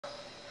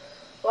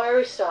Why are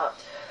we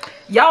stopped?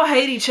 Y'all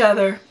hate each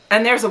other,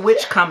 and there's a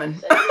witch coming.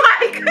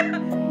 Like,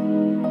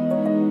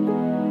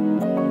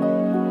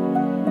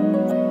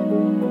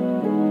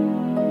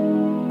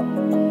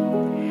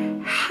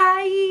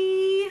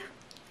 hi.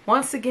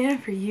 Once again,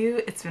 for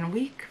you, it's been a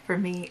week. For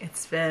me,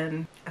 it's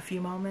been a few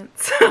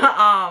moments.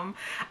 I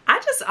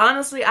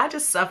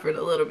just suffered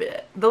a little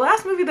bit. The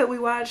last movie that we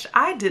watched,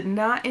 I did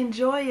not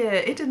enjoy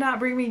it. It did not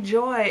bring me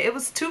joy. It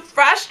was too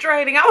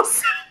frustrating. I was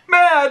so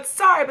mad.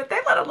 Sorry, but they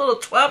let a little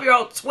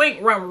 12-year-old twink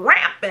run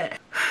rampant.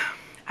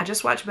 I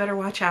just watched Better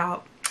Watch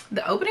Out.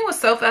 The opening was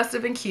so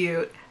festive and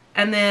cute,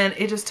 and then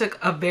it just took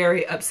a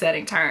very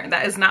upsetting turn.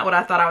 That is not what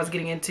I thought I was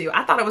getting into.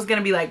 I thought it was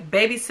gonna be like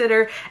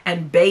babysitter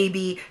and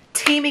baby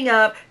teaming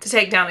up to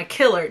take down a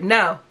killer.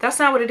 No, that's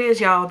not what it is,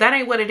 y'all. That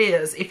ain't what it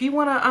is. If you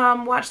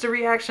wanna watch the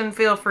reaction,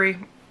 feel free.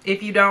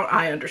 If you don't,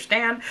 I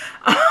understand.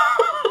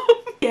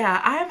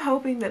 Yeah, I am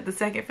hoping that the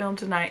second film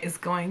tonight is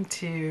going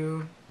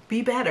to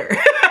be better.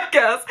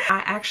 Because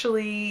I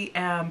actually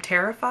am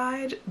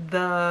terrified.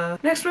 The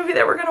next movie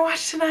that we're gonna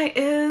watch tonight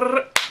is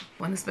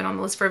one that's been on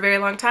the list for a very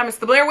long time. It's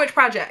the Blair Witch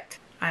Project.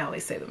 I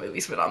always say the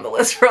movie's been on the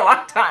list for a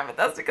long time, but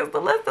that's because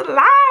the list is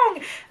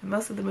long. And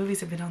most of the movies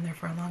have been on there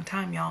for a long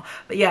time, y'all.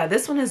 But yeah,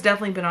 this one has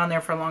definitely been on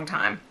there for a long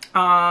time.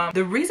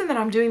 The reason that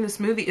I'm doing this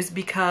movie is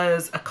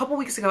because a couple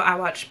weeks ago I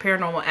watched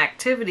Paranormal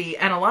Activity,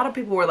 and a lot of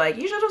people were like,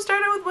 you should have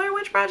started with Blair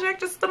Witch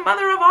Project. It's the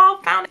mother of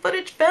all found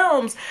footage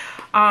films.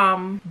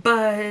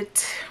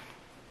 But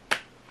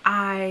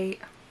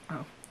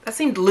that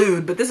seemed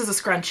lewd, but this is a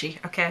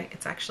scrunchie, okay?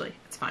 It's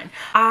fine.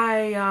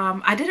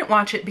 I didn't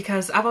watch it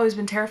because I've always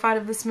been terrified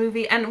of this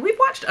movie, and we've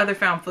watched other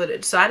found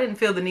footage, so I didn't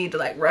feel the need to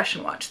like rush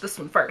and watch this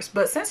one first.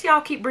 But since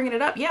y'all keep bringing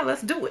it up, yeah,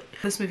 let's do it.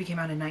 This movie came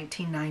out in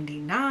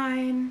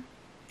 1999.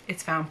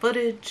 It's found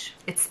footage.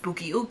 It's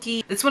spooky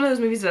ooky. It's one of those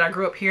movies that I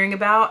grew up hearing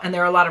about, and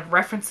there are a lot of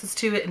references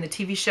to it in the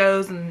TV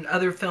shows and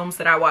other films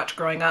that I watched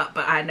growing up,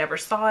 but I never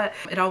saw it.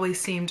 It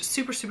always seemed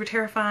super, super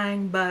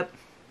terrifying, but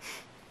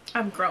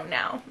I'm grown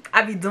now.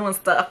 I be doing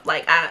stuff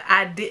like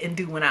I didn't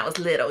do when I was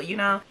little, you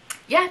know?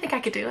 Yeah, I think I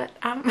could do it.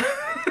 I'm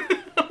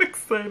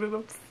excited.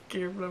 I'm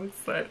scared, but I'm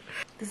excited.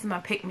 This is my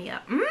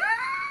pick-me-up.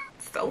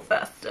 So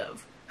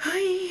festive.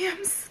 I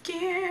am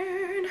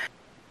scared.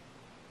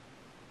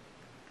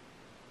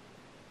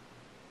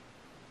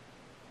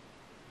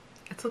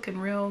 It's looking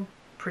real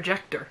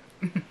projector.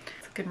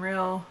 It's looking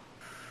real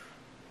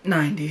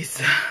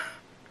 90s.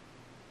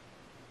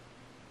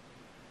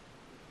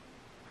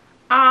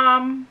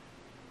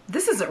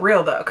 This isn't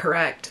real though,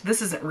 correct?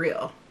 This isn't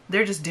real.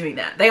 They're just doing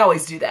that. They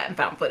always do that in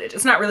found footage.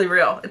 It's not really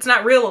real. It's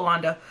not real,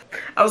 Alonda.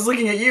 I was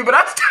looking at you, but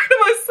I was talking to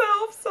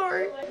myself.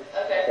 Sorry.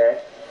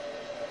 Okay.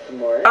 Good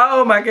morning.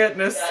 Oh my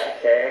goodness.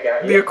 Okay, I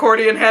got you. The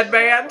accordion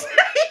headband.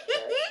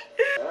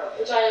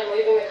 Which I am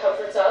leaving the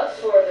comforts of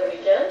for the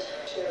weekend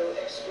to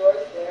explore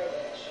the Blair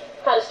Witch.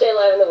 How to stay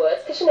alive in the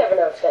woods, because you never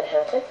know what's going to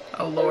happen.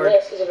 Oh Lord. And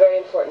this is a very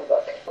important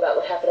book about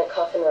what happened at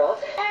Coffin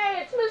Rock.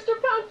 Hey, it's Mr.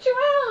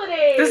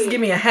 Punctuality! This is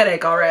giving me a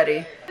headache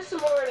already. This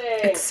morning.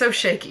 It's so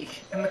shaky,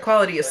 and the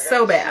quality is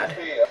so bad.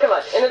 Come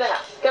on, into the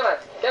house. Come on,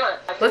 come on.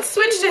 Let's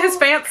switch to his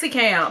fancy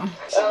cam.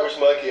 Where's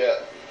Mikey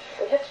at?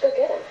 We have to go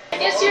get him.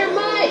 It's your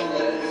Mike!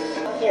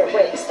 Here,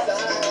 wait, stop.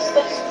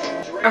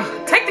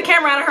 Oh, take the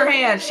camera out of her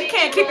hand. She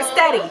can't keep it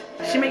steady.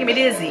 She's making me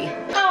dizzy.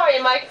 How are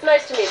you, Mike?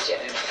 Nice to meet you.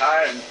 I'm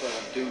tired, but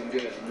I'm doing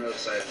good. I'm real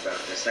excited about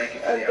this. Thank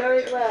you for the I'm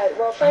very glad.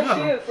 Well, thank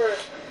you for...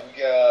 We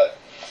got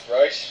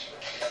rice,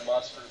 got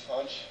monster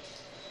punch.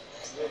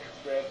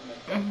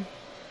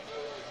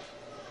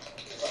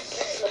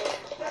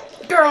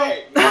 Girl.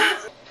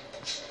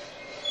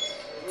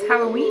 It's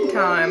Halloween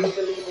time.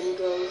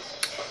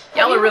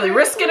 Y'all are really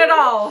risking it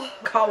all.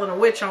 Calling a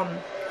witch on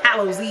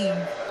Hallows Eve.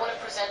 I want to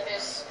present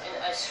this in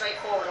as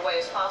straightforward a way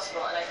as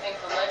possible, and I think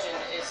the legend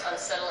is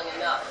unsettling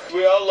enough.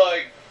 We all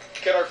like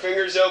cut our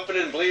fingers open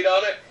and bleed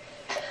on it.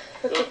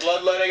 Little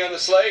bloodletting on the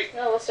slate.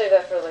 No, we'll save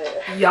that for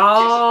later.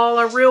 Y'all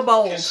are real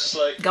bold Kiss the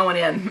slate. going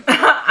in.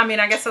 I mean,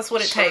 I guess that's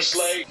what it takes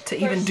to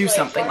even do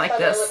something like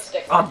this.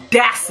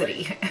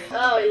 Audacity.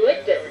 Oh, he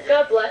licked it.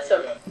 God bless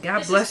him.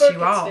 God bless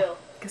you all.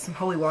 Get some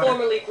holy water.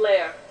 Formerly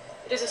Blair.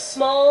 It is a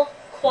small,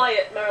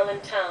 quiet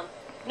Maryland town.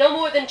 No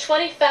more than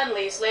 20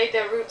 families laid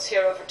their roots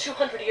here over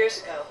 200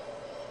 years ago.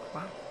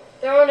 Wow.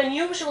 There are an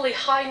unusually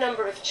high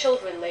number of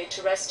children laid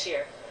to rest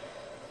here,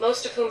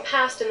 most of whom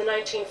passed in the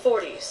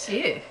 1940s.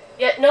 Yeah.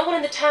 Yet no one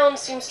in the town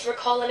seems to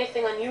recall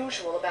anything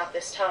unusual about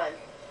this time.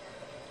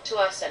 To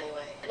us,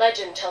 anyway.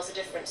 Legend tells a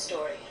different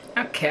story.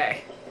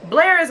 Okay.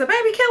 Blair is a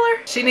baby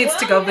killer. She needs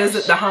to go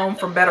visit the home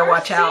from Better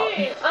Watch Out.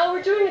 Oh,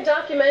 we're doing a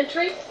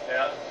documentary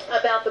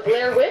about the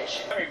Blair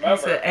Witch. I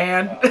That's it,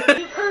 Anne.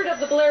 You've heard of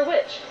the Blair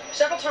Witch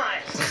several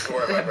times. The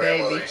story my That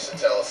grandmother baby. used to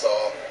tell us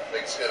all.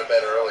 Makes you go to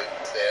bed early,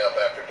 stay up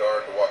after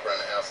dark, or walk around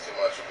the house too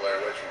much, or Blair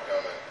Witch would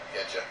come and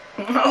get you.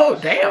 Oh,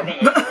 damn.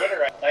 In the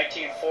winter of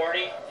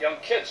 1940, young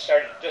kids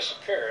started to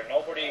disappear.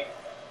 Nobody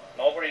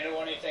knew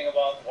anything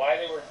about why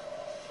they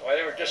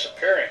were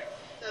disappearing.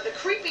 The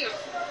creepy...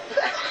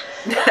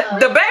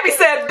 The baby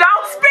said,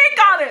 don't speak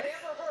on it.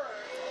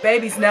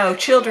 Babies know.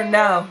 Children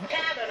know.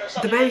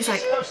 The baby's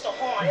like,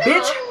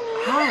 bitch,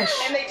 hush.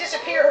 And they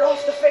disappeared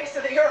off the face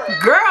of the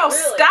earth. Girl,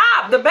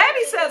 stop. The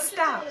baby said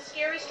stop. It's a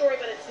scary story,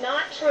 but it's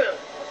not true.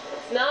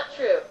 It's not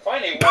true.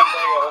 Finally, one day,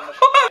 a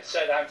woman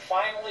said, "I'm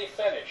finally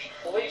finished."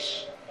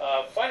 Police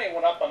finally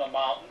went up on the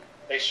mountain.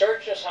 They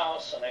searched his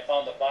house, and they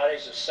found the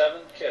bodies of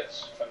 7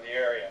 kids from the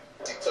area.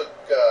 He took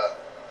the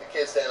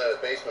kids down to the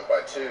basement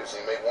by twos,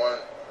 and he made one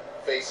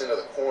face into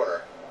the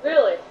corner.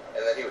 Really?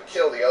 And then he would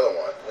kill the other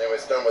one. And then when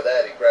he was done with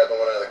that, he grabbed the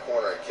one out of the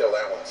corner and killed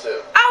that one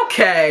too.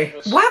 Okay.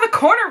 Why the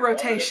corner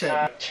rotation?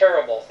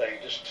 Terrible thing.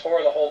 Just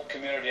tore the whole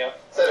community up.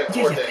 Said in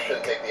court that he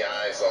couldn't take the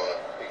eyes on him.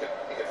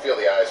 He could feel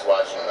the eyes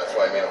watching him. That's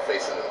why he made him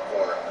face into the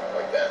corner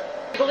like that.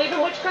 You believe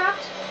in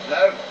witchcraft?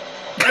 No.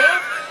 No?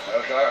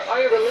 No, sir.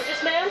 Are you a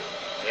religious man?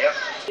 Yep.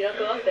 You don't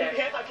go up there.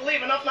 Yeah, I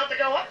believe enough not to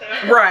go up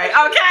there. Right.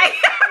 Okay.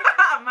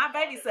 My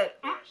baby said.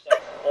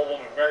 Old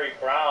woman, Mary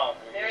Brown.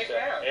 Mary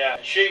Brown. Yeah,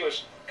 and she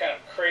was kind of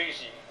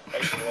crazy,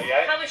 basically.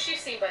 How was she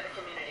seen by the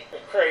community?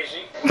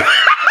 Crazy.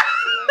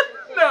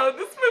 No,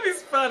 this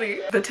movie's funny.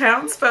 The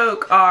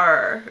townsfolk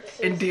are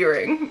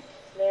endearing.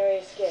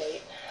 Mary's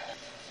Gate.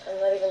 I'm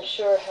not even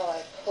sure how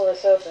I pull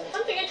this open.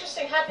 Something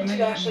interesting happened to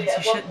you actually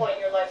at one point in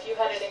your life. You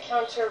had an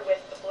encounter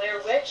with the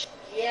Blair Witch.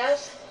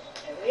 Yes,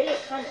 a really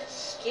kind of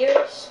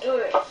scary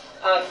story.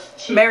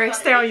 Mary,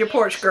 stay on your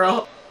porch,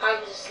 girl. I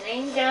was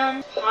laying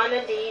down on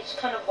the leaves,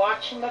 kind of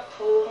watching the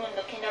pool and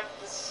looking up at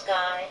the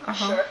sky.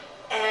 Sure.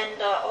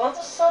 And all of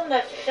a sudden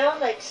I felt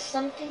like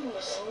something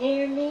was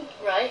near me.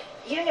 Right.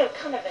 You know,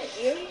 kind of an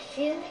eerie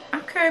feeling.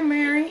 Okay,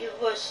 Mary.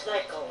 It was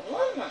like a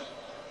woman.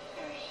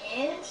 Her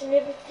hands and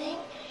everything.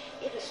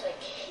 It was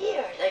like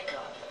hair, like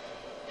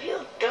a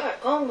real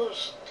dark,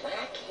 almost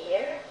black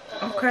hair.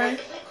 Okay.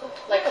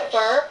 Like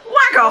fur?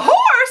 Like a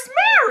horse,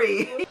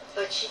 Mary.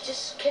 But she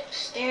just kept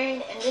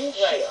staring, and then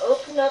she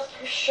opened up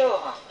her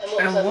shawl.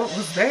 And what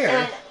was there?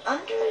 And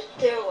under it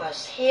there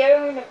was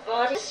hair on her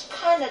body. It's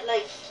kind of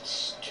like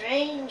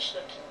strange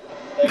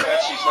looking.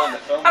 She's on the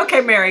film. Okay,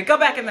 Mary, go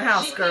back in the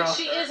house, She girl. thinks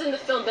she is in the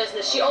film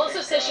business. She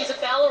also says she's a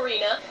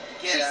ballerina.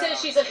 She says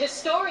she's a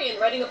historian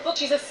writing a book.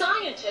 She's a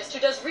scientist who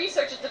does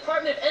research at the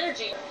Department of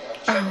Energy.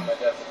 I'm checking my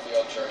depth of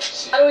field chart to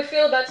see. How do we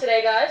feel about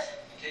today, guys?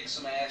 Kick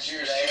some ass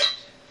Cheers. today.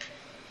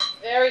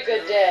 Very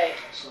good day.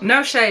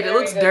 No shade, it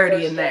looks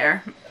dirty in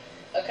there.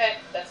 Okay,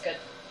 that's good.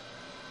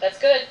 That's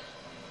good.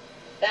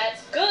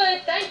 That's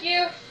good. Thank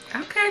you.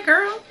 Okay,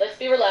 girl. Let's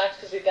be relaxed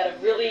because we've got a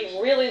really,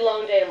 really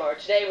long day tomorrow.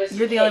 Today was.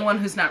 You're the only one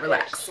who's not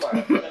relaxed.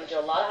 Tomorrow. We're going to do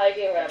a lot of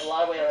hiking. We're going to have a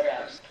lot of weight on our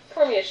backs.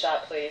 Pour me a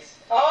shot, please.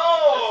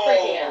 Oh! I'm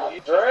freaking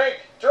out.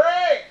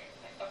 Drink!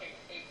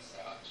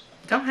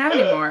 Don't have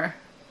any more.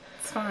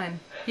 It's fine.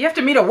 You have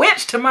to meet a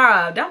witch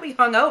tomorrow. Don't be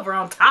hungover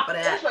on top of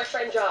Here's that. my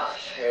friend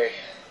Josh. Hey.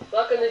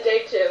 Welcome to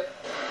day 2.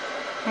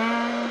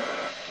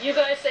 You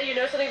guys say you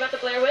know something about the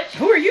Blair Witch?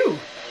 Who are you?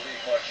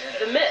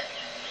 The myth.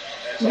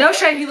 No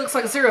shade, he looks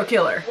like a serial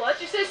killer.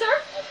 What you say,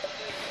 sir?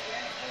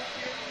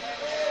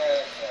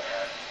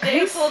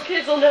 Hateful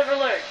kids will never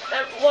learn.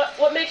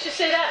 What makes you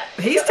say that?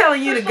 He's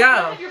telling you to First of all,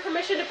 go. can I have your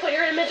permission to put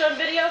your image on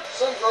video?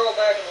 Some girl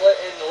back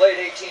in the late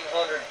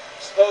 1800s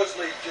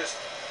supposedly just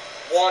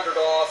wandered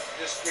off,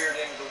 disappeared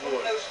into the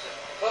woods.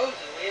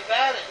 Supposedly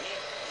about it.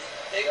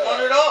 They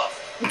wandered off.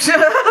 He's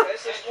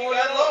You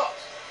got lost.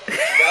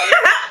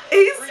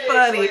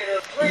 funny.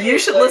 You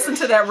should listen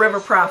to that River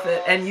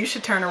Prophet, and you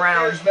should turn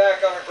around. Years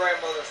back on her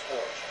grandmother's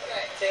porch.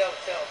 Tell.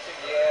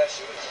 Yeah,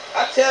 she was.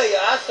 I tell you,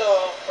 I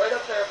saw right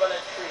up there by that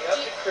tree, up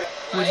the creek.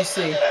 What'd you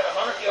see? At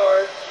 100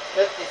 yards,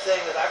 lifty thing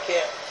that I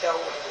can't tell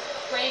what it is.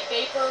 Gray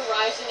vapor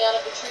rising out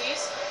of the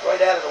trees.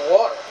 Right out of the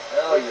water.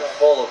 Oh, you're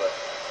full of it.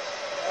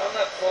 I'm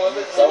not full of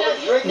it. So now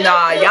you-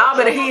 Nah, y'all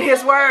better heed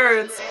his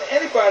words.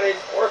 Anybody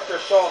worth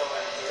their salt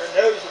around here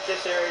knows that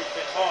this area's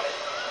been haunted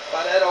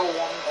by that old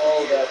woman.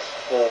 Oh, that's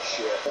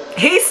bullshit.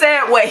 He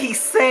said what he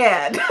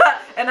said,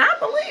 and I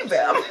believe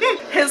him.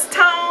 His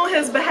tone,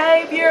 his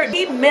behavior,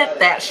 he meant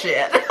that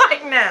shit.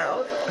 Like,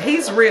 no.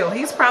 He's real.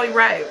 He's probably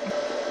right.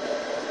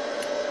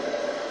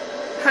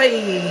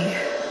 Hey.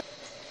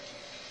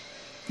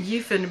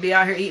 You finna be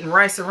out here eating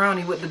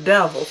rice-a-roni with the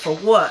devil for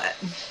what?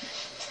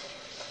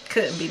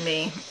 Couldn't be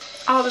me.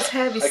 All this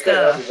heavy I could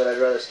help stuff. you, but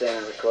I'd rather stay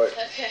and record.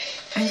 Okay.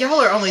 And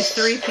y'all are only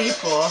 3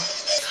 people.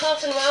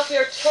 Puff and Ralph, we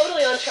are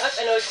totally on track.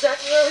 I know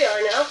exactly where we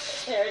are now.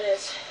 There it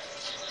is.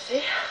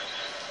 See?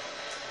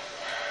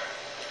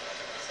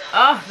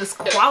 Oh, this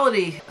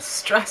quality is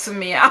stressing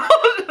me out.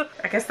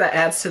 I guess that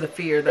adds to the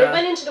fear, They though.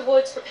 went into the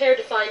woods prepared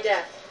to find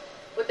death.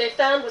 What they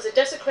found was a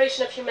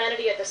desecration of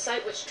humanity at the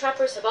site which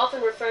trappers have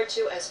often referred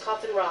to as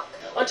Coffin Rock.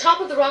 On top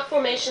of the rock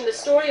formation, the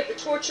story of the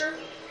torture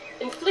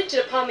inflicted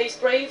upon these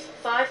brave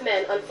 5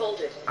 men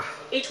unfolded.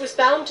 Each was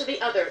bound to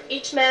the other,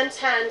 each man's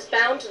hands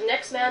bound to the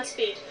next man's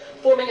feet,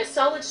 forming a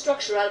solid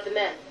structure out of the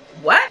men.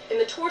 What? In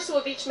the torso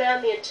of each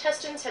man, the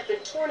intestines had been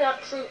torn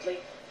out crudely.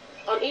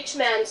 On each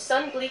man's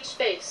sun-bleached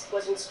face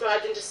was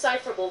inscribed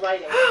indecipherable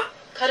writing,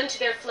 cut into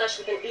their flesh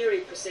with an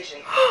eerie precision.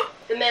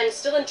 The men,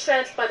 still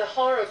entranced by the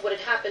horror of what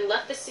had happened,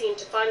 left the scene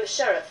to find the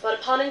sheriff, but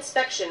upon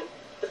inspection,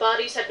 The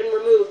bodies had been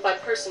removed by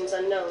persons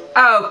unknown.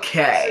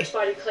 Okay. Search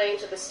party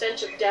claims that the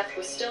stench of death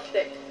was still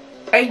thick.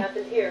 Hey, It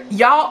happened here.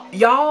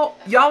 y'all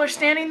are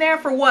standing there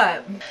for what?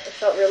 It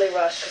felt really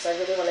rushed because I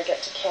really want to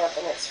get to camp,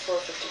 and it's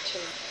 4:52.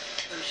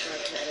 I'm sure I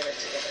can edit it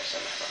together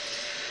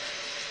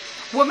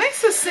somehow. What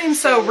makes this seem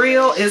so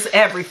real is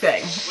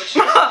everything.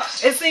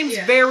 It seems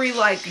very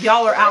like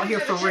y'all are out here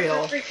for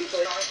real.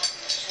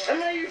 I'm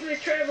not usually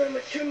traveling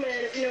with two men,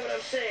 if you know what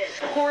I'm saying.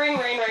 Pouring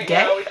rain right Gay?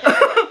 now. We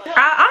can't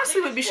I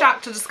honestly would be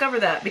shocked to discover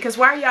that, because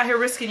why are you out here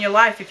risking your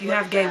life if you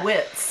have gay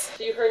wits?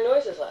 So you heard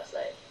noises last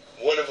night?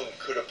 One of them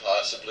could have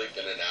possibly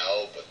been an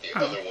owl, but the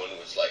other one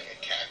was like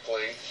a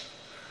cackling.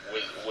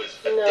 Was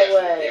No definitely.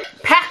 way.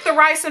 Pack the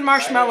rice and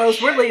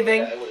marshmallows, we're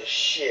leaving. I would have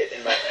shit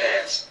in my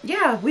pants.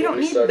 Yeah, we don't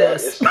need start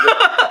this.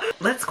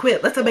 Let's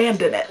quit, let's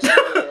abandon it. Where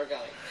we were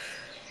going.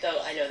 Though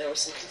I know there was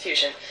some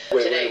confusion.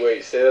 Today,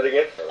 Wait, say that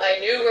again? I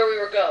knew where we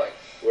were going.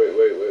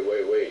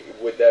 Wait.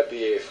 Would that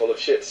be a full of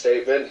shit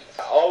statement?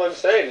 All I'm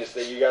saying is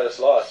that you got us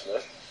lost, man.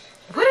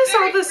 What is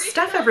all this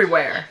stuff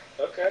everywhere?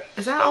 Okay.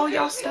 Is that all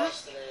y'all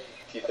stuff?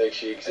 Do you think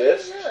she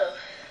exists?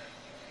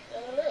 I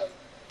don't know.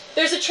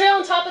 There's a trail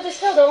on top of this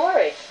hill, don't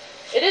worry.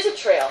 It is a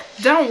trail.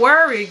 Don't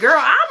worry, girl,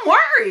 I'm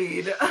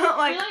worried. We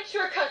Like, like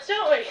shortcuts,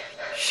 don't we?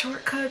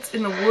 shortcuts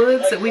in the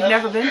woods that we've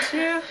never been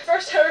to?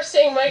 First I was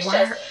seeing Mike's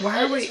chest.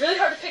 Why are we... It's really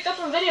hard to pick up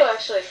on video,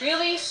 actually.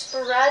 Really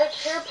sporadic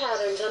hair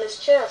patterns on his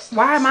chest.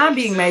 Why am I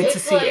being made to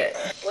It's see like, it?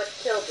 what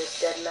killed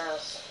this dead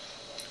mouse?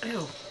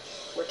 Ew.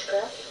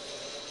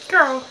 Witchcraft?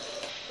 Girl,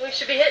 We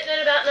should be hitting it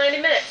in about 90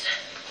 minutes.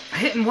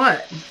 hitting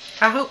what?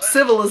 I hope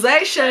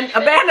civilization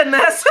abandoned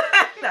this.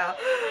 No. I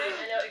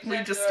know exactly We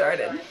just where we're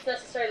started. going. It's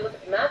necessary to look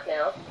at the map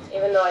now,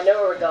 even though I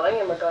know where we're going,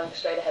 and we're going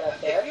straight ahead up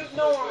there. If you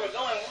know where we're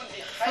going, we wouldn't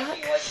be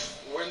hiking like.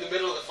 We're in the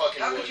middle of the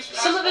fucking How could woods. you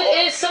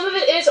man. Some of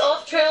it is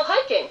off-trail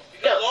hiking.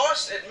 You got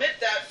lost. Admit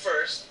that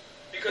first,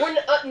 because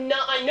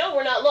I know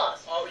we're not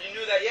lost. oh, you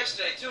knew that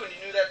yesterday too, and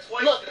you knew that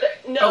twice Look, today.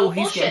 no Oh,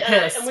 he's bullshit. getting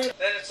pissed. And we,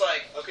 Then it's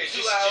like Okay, 2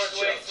 just hours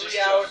away, chill, 3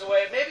 just hours chill.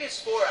 away, maybe it's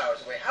 4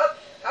 hours away.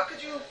 How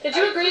could you? did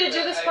you agree to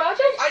do this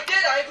project? I did.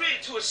 I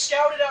agreed to a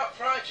scouted out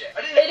project.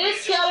 I didn't. It agree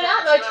is to just scouted throw out,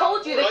 and I this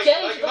told you that around.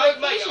 getting to the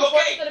locations wasn't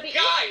okay, going to be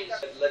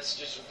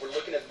guys. easy. We're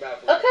looking at the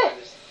map. Okay.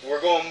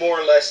 We're going more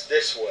or less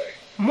this way.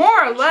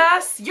 More or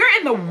less, you're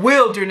in the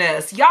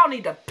wilderness. Y'all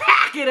need to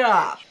pack it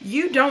up.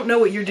 You don't know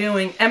what you're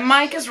doing, and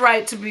Mike is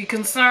right to be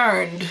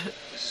concerned.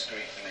 This is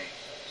great for me.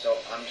 So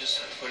I'm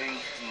just putting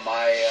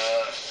my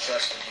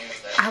trust in you.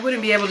 That I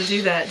wouldn't be able to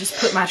do that. Just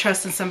put my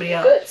trust in somebody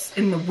else.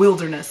 In the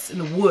wilderness, in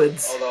the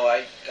woods. Although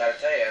I gotta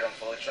tell you, I don't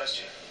fully trust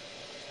you.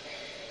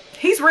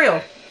 He's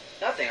real.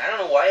 Nothing. I don't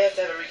know why you have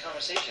to have every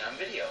conversation on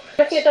video, man.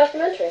 Making a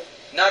documentary.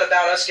 Not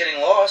about us getting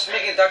lost. We're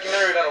making a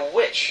documentary about a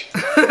witch.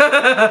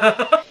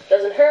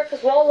 Doesn't hurt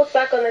because we'll all look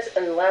back on this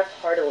and laugh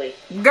heartily.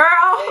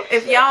 Girl,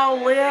 if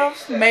y'all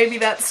live, maybe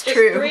that's Just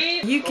true.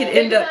 breathe. You could Think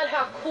end up about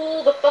how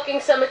cool the fucking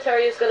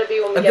cemetery is going to be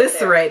when we get there.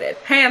 eviscerated.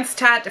 Hands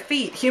tied to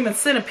feet. Human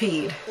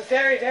centipede. We're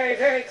very, very,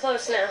 very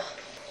close now.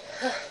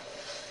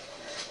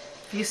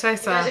 You say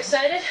so. You guys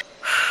excited?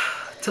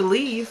 To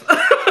leave.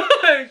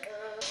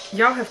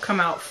 Y'all have come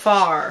out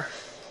far.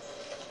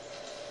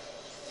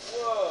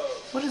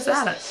 What is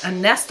that? A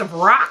nest of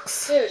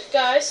rocks? Dude,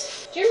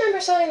 guys, do you remember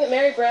something that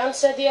Mary Brown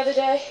said the other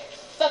day?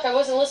 Fuck, I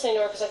wasn't listening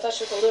to her because I thought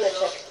she was a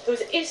lunatic. It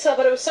was Issa,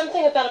 but it was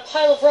something about a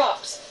pile of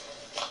rocks.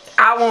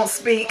 I won't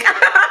speak.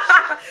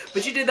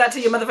 But you did that to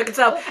your motherfucking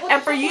self. What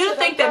And the for fuck you was to it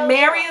think about that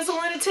Mary is a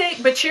lunatic,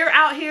 but you're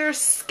out here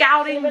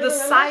scouting Anybody the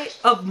remember? site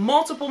of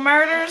multiple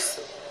murders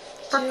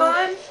for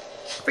fun?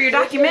 For your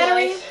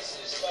documentary?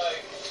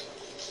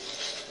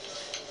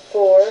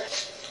 4,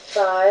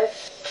 5,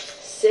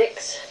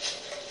 6,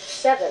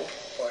 7.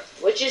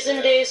 Witches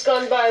in days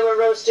gone by were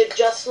roasted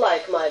just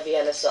like my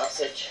Vienna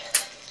sausage.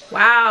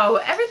 Wow,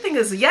 everything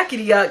is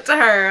yuckity yuck to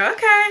her.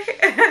 Okay.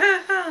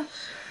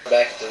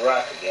 Back at the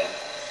rock again.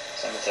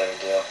 Cemetery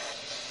deal.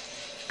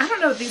 I don't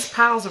know what these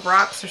piles of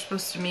rocks are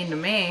supposed to mean to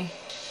me.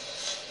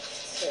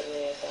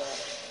 Certainly I thought.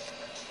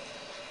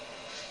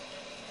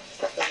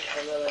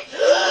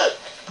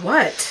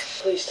 What?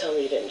 Please tell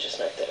me you didn't just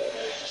knock that over.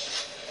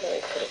 Let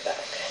me put it back.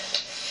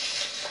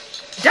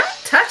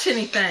 Don't touch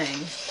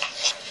anything.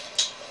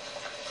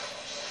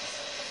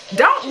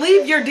 Don't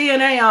leave your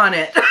DNA on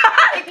it.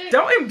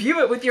 Don't imbue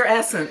it with your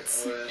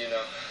essence. Well, you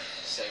know,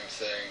 same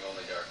thing,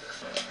 only darker.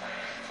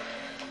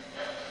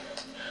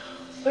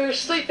 We were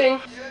sleeping.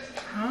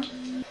 Huh?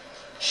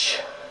 Shh.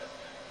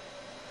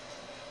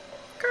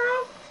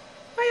 Girl,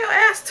 why your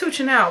ass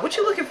tooching out? What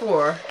you looking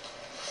for?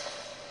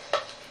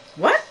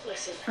 What?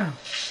 Listen. Oh.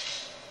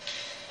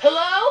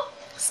 Hello?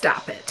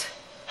 Stop it.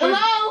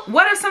 Hello?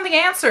 What if something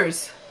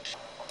answers?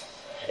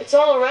 It's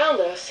all around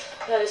us.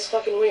 That is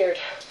fucking weird.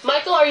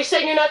 Michael, are you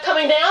saying you're not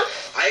coming down?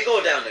 I ain't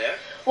going down there.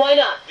 Why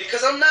not?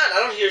 Because I'm not. I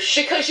don't hear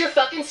shit. Because you're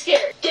fucking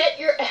scared. Get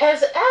your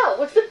ass out.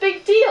 What's the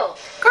big deal?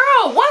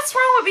 Girl, what's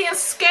wrong with being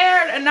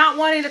scared and not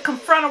wanting to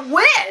confront a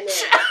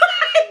witch?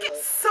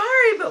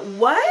 Sorry, but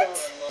what?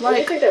 What do you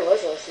Like, think that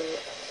was last night?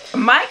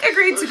 Mike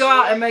agreed to go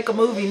out and make a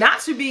movie, not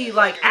to be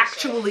like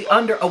actually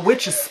under a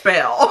witch's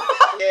spell.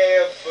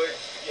 Yeah, but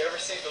ever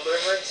see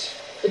Deliverance?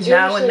 But do you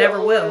No, understand and never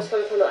all will. where I was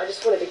coming from? I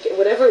just wanted to get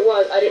whatever it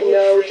was. I didn't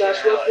know.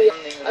 Josh woke me up.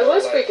 I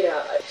was freaking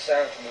out. It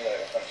sounded to me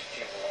like a bunch of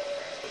people.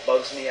 What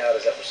bugs me out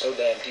is that we're so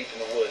damn deep in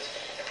the woods,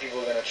 and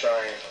people are gonna try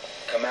and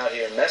come out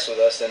here and mess with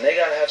us. Then they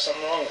gotta have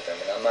something wrong with them,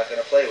 and I'm not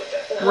gonna play with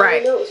that.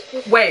 Right.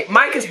 Wait,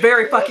 Mike is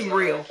very fucking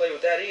real. I'm not gonna play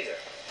with that either.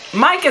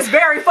 Mike is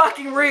very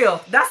fucking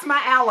real. That's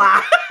my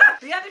ally.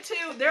 The other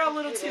two, they're a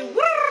little too.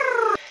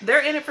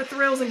 They're in it for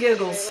thrills and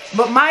giggles.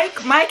 But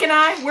Mike and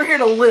I, we're here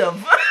to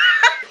live.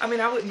 I mean,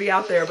 I wouldn't be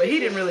out there, but he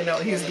didn't really know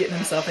what he was getting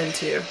himself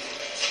into.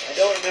 I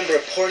don't remember a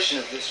portion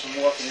of this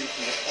from walking in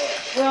from the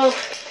park. Well,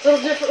 a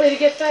little differently to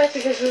get back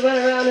because we went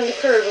around in the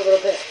curve a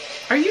little bit.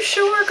 Are you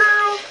sure,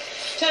 girl?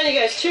 I'm telling you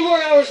guys, 2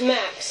 more hours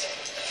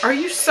max. Are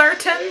you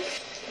certain?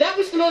 That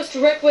was the most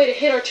direct way to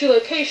hit our 2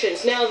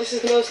 locations. Now this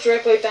is the most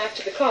direct way back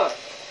to the car.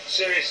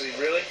 Seriously,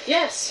 really?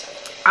 Yes.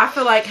 I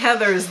feel like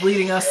Heather is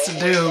leading us to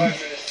doom.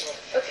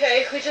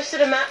 Okay, we just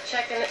did a map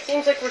check and it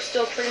seems like we're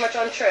still pretty much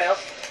on trail.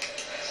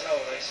 That's not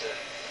what I said.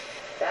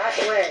 That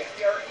way.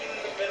 We are in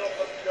the middle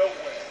of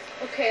nowhere.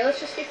 Okay, let's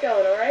just keep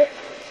going, alright?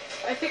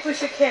 I think we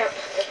should camp.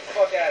 Get the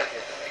fuck out of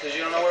here. Because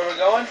you don't know where we're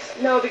going?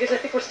 No, because I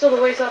think we're still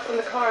a ways off from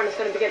the car and it's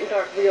going to be getting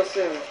dark real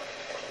soon.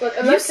 Look,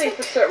 I'm not saying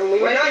for certain. We're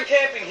might not be...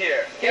 camping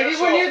here. Maybe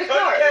we're near the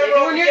car. Maybe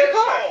we're near the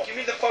car. Give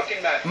me the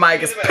fucking map.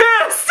 Mike is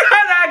pissed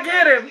and I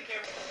get him.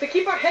 If we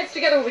keep our heads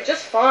together, we'll be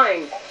just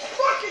fine.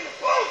 Fucking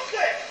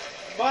bullshit!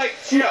 Mike,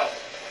 chill.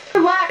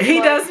 Relax, He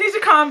Mike. does need to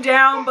calm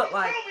down, but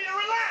like, Tell me to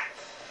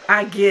relax.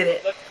 I get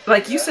it.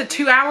 Like you said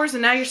 2 hours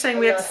and now you're saying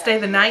we have to stay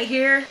the night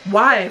here?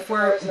 Why? If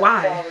we're,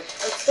 why? I'm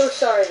so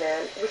sorry,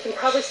 man. We can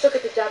probably still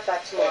get the jet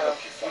back tomorrow.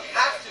 We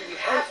have to. We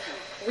have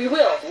to. We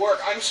will. Work.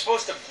 I'm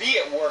supposed to be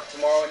at work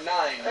tomorrow at 9.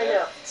 I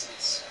know.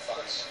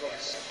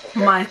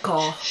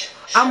 Michael,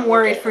 I'm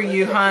worried for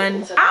you,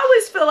 hun. I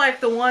always feel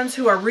like the ones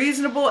who are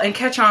reasonable and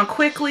catch on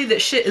quickly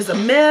that shit is a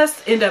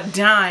mess end up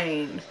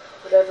dying.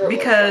 Whatever it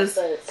Because was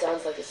last night, it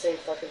sounds like the same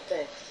fucking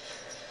thing.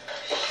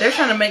 they're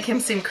trying to make him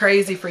seem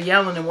crazy for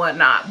yelling and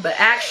whatnot. But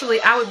actually,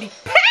 I would be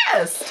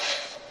pissed.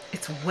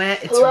 It's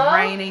wet, it's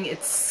raining,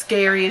 it's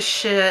scary as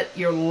shit.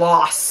 You're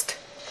lost.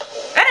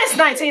 And it's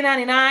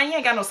 1999. You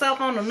ain't got no cell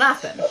phone or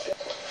nothing.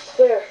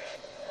 There.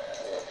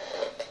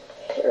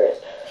 Hear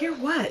it. Hear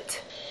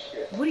what?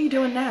 What are you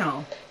doing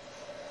now?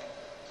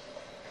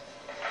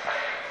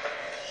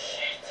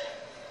 Shit.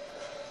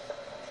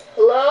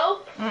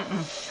 Hello?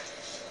 Mm-mm.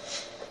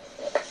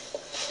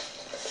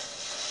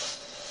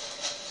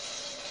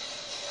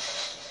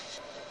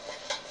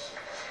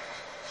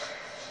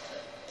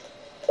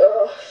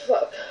 Oh,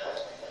 fuck.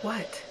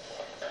 What?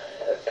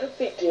 It could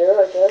be deer,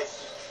 I guess.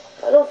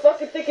 I don't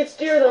fucking think it's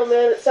deer though,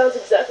 man. It sounds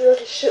exactly like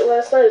the shit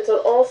last night. It's on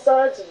all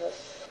sides of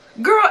us.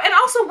 Girl, and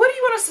also, what do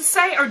you want us to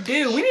say or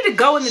do? We need to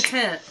go in the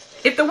tent.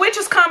 If the witch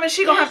is coming,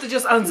 she gonna have to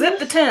just unzip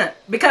the tent.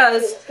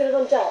 Because Let's get it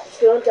on dad. Let's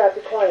get it on dad.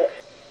 Be quiet.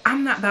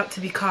 I'm not about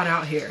to be caught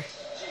out here.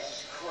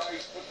 Jesus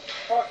Christ, what the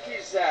fuck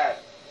is that?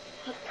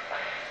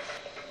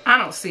 I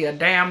don't see a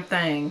damn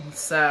thing,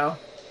 so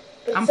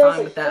But it I'm sounds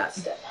fine with that.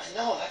 footsteps. I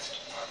know, that's a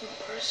fucking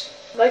person.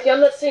 Mikey,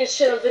 I'm not seeing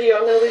shit on video.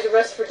 I'm gonna leave the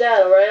rest for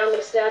dad, alright? I'm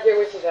gonna stand here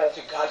with you though.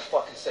 You gotta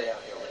fucking stay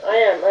out here with me.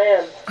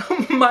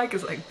 I am. Mike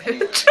is like,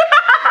 bitch.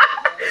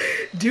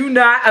 Do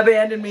not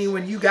abandon me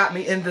when you got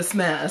me in this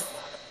mess.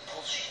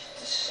 Bullshit.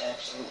 This is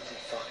absolutely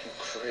fucking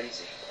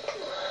crazy.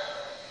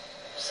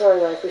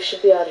 Sorry, Mike. We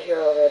should be out of here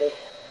already.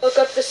 Woke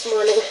up this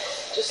morning,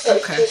 just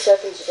like Okay. 2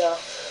 seconds ago.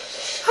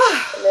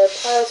 And there are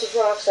piles of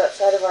rocks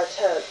outside of our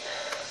tent.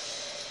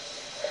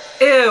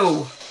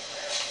 Ew.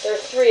 There are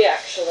 3,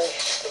 actually.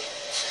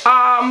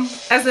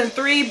 As in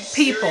 3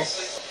 people.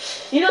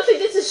 You don't think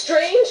this is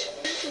strange?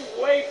 This is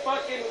way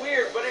fucking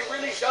weird, but it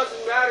really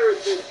doesn't matter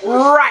at this point.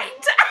 Right.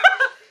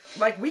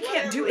 Like, we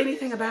can't do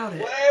anything about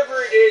it.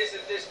 Whatever it is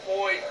at this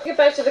point, Get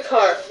back to the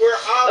car. we're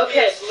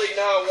obviously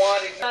not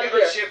wanting to Out of get our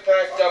here. shit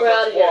packed up. We're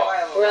out of here.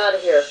 Walk. We're out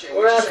of here.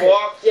 We're out of here.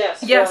 Walk.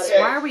 Yes. Yes, we're out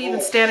of why are we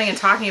even standing and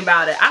talking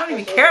about it? I don't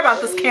even care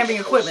about this camping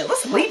equipment.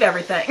 Let's leave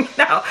everything.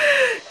 No.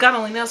 God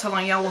only knows how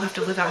long y'all will have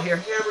to live out here.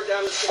 Camera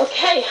down the here.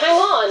 Okay, hang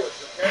on.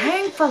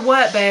 Hang for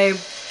what, babe?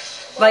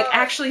 Like,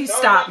 actually, No,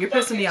 stop. I'm You're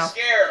pissing me fucking off.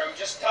 Scared. I'm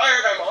just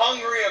tired. I'm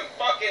hungry.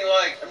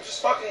 I'm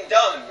just fucking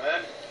done,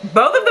 man.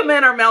 Both of the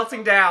men are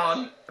melting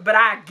down, but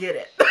I get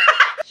it. Did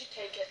you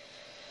take it?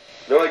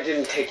 No, I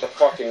didn't take the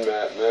fucking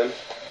map, man.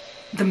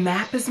 The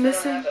map is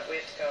missing? We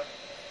have to go.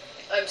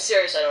 I'm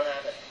serious, I don't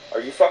have it. Are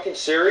you fucking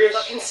serious?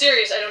 Fucking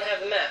serious, I don't have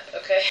the map,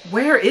 okay?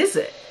 Where is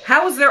it?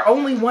 How is there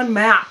only one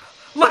map?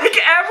 Like,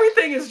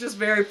 everything is just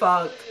very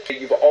fucked.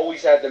 You've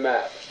always had the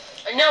map.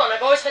 I know, and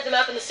I've always had the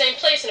map in the same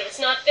place, and if it's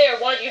not there,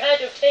 one of you had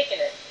to have taken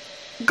it.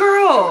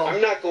 Girl!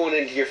 I'm not going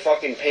into your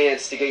fucking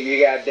pants to get your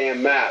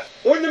goddamn map.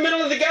 We're in the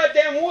middle of the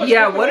goddamn woods.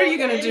 Yeah, what are you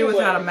gonna do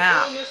without a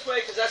map? We're going this way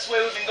because that's the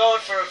way we've been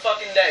going for a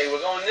fucking day. We're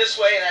going this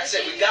way and that's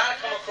it. We gotta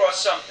come across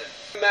something.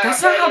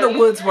 That's not how the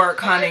woods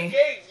work, I honey.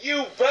 gave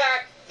you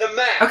back the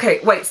map.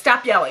 Okay, wait,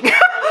 stop yelling.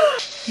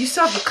 You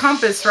still have the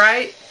compass,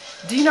 right?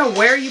 Do you know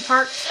where you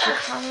parked your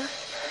car? I'm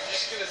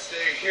just gonna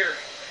stay here.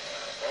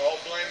 All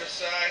blame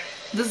aside.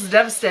 This is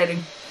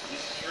devastating.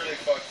 This is really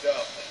fucked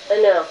up.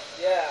 I know.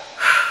 Yeah.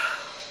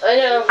 I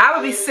know. I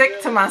would be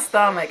sick to my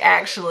stomach,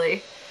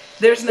 actually.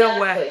 There's no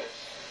way.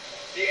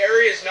 The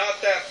area is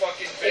not that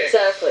fucking big.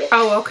 Exactly.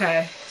 Oh,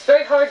 okay. It's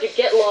very hard to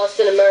get lost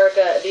in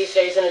America these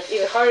days, and it's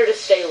even harder to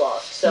stay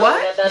lost. So What?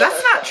 we have that That's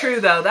on our not side.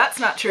 true, though. That's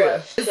not true.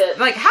 What? Shit.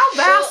 Like, how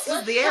vast Well,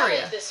 is the let's try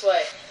area? it this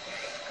way.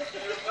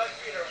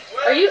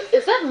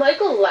 Is that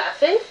Michael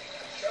laughing?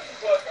 Shut the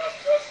fuck up,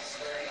 trust the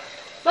screen.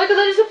 Michael,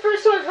 that is the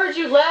first time I've heard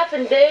you laugh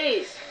in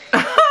days.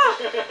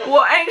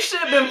 Well, ain't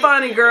shit been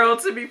funny, girl,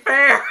 to be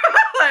fair.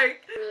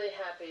 Like, I'm really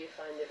happy you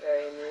find it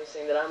very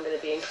amusing that I'm going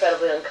to be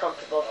incredibly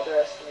uncomfortable for the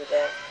rest of the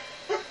day.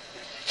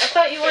 I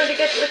thought you wanted to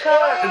get to the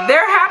car.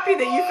 they're happy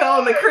that you fell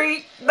in the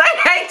creek. They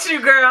hate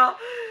you, girl.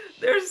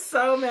 They're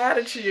so mad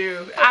at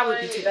you. I would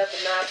be too. About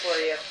the map for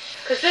you.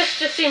 Because this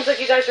just seems like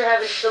you guys are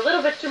having just a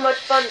little bit too much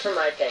fun for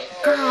my taste.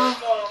 Girl.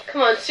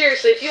 Come on,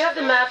 seriously, if you have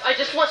the map, I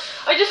just want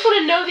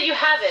to know that you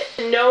have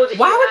it. Know that.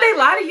 Why you would have they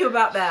lie to you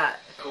about that?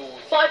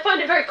 Well, I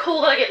find it very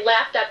cool that I get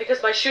laughed at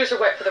because my shoes are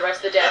wet for the rest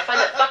of the day. I find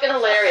that fucking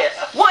hilarious.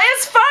 Well,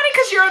 it's funny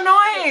because you're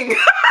annoying.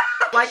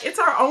 Like, it's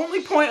our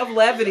only point of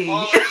levity.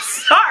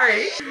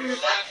 Sorry. We're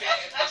laughing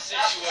at the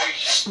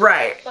situation.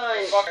 Right.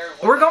 Fine.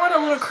 We're going a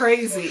little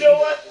crazy. You know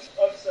what?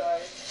 I'm sorry.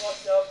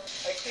 Fucked up.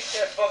 I kicked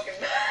that fucking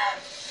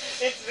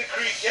into the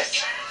creek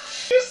yesterday.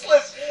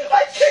 Useless.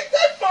 I kicked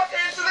that fucker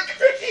into the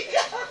creek.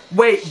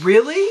 Wait,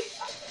 really?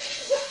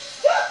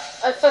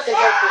 I fucking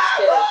hope he's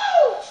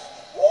kidding.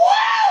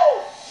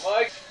 Wow!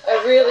 Mike,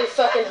 I really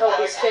fucking hope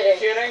he's kidding.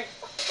 kidding?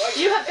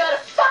 You have got to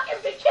fucking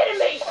be kidding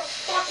me.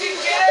 Fucking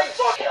kidding?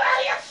 You out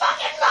of your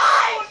fucking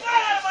mind. I'm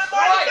not out of my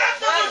mind. You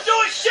got nothing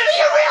doing shit.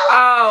 You realize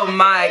Oh,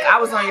 Mike, I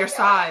was on your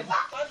side.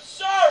 I'm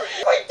sorry.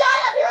 we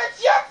die up here?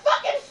 It's your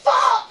fucking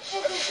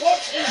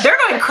fault. They're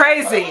going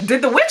crazy.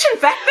 Did the witch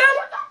infect them?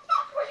 What the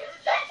fuck were you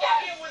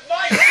thinking? With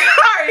my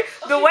Sorry,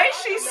 the way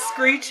she's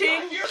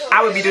screeching,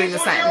 I would be doing the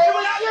same.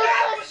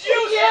 It was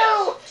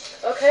you.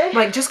 Okay.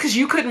 Like, just because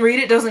you couldn't read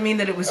it doesn't mean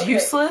that it was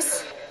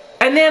useless.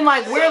 And then,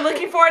 like, we're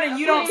looking for it and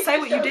you don't Please, say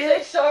what you don't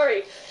did. Say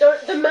sorry.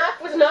 The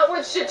map was not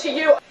worth shit to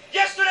you.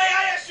 Yesterday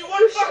I asked you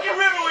what fucking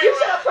river we You were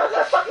shut up, or I'm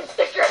gonna fucking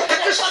stick your head.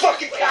 Get this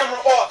fucking camera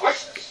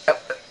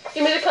off!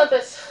 Give me the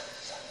compass.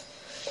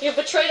 You've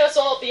betrayed us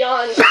all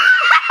beyond.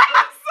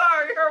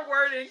 Sorry, her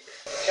wording.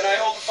 Can I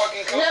hold the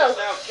fucking compass No.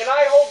 now? Can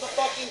I hold the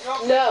fucking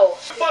compass? No. You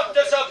fucked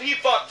us up, he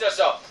fucked us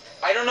up.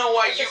 I don't know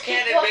why you Just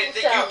can't keep admit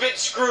walking that south. you've been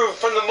screwed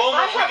from the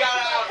moment we got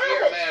out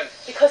here, man.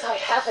 Because I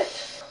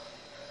haven't.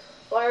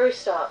 Why are we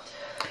stopped?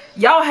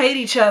 Y'all hate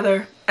each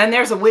other and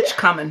there's a witch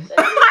coming.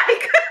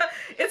 Like,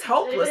 it's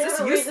hopeless. There's It's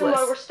a reason why we're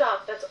useless.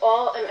 stopped. That's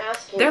all I'm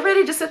asking. They're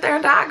ready to sit there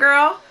and die,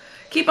 girl.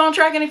 Keep on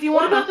tracking if you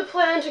What want. about the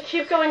plan to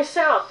keep going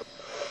south?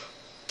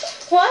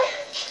 What?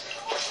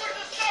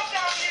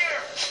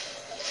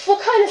 What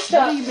kind of What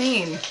stuff? do you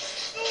mean?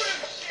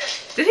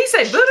 Did he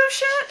say voodoo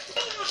shit?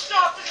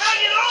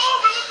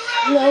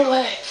 No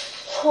way.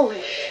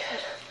 Holy shit.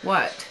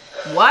 What?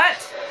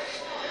 What?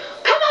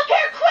 Come up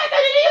here quick! I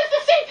need to use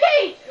the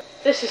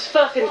CP! This is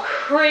fucking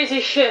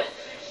crazy shit.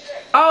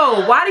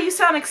 Oh, why do you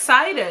sound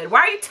excited? Why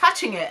are you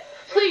touching it?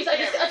 Please, I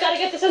gotta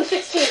get this on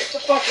 16. The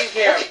fucking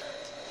camera.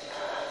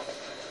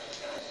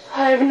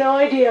 I have no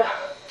idea.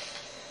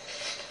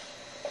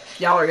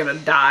 Y'all are gonna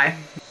die.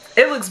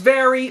 It looks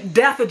very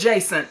death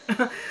adjacent.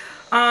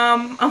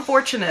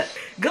 Unfortunate.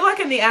 Good luck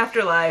in the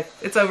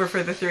afterlife. It's over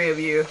for the three of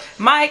you.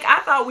 Mike, I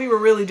thought we were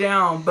really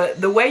down,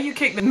 but the way you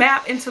kicked the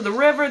map into the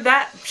river,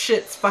 that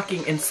shit's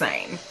fucking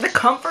insane. The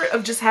comfort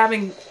of just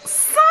having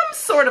some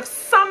sort of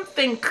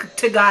something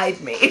to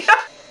guide me.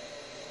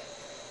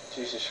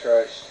 Jesus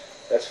Christ.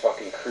 That's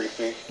fucking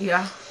creepy.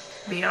 Yeah,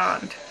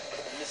 beyond.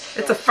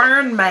 It's a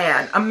fern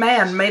man. A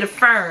man made of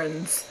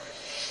ferns.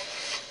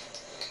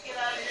 Get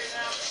out of here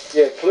now.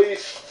 Yeah,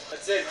 please.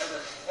 That's it,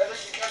 Heather. Heather,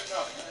 you got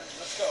enough, man.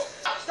 Let's go.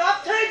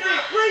 Stop taping!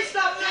 Please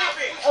stop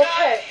taping!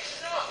 Okay.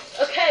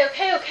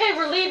 Okay,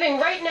 we're leaving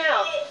right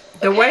now.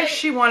 The way Okay.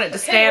 she wanted to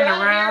Okay, stand we're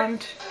out of here.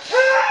 around.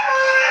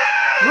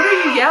 What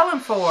are you yelling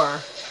for?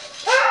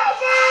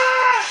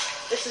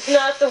 This is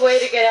not the way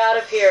to get out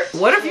of here.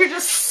 What if you're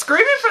just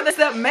screaming for this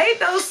that made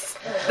those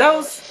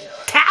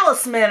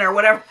talisman or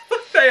whatever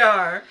they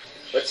are?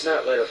 Let's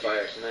not light a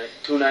fire tonight.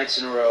 2 nights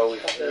in a row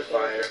we've lit a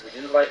fire. We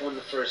didn't light one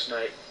the first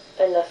night,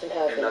 And nothing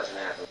happened. and nothing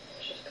happened.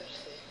 Just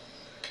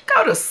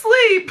go to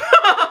sleep. Go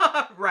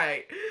to sleep.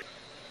 Right.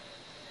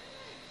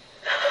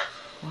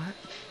 What?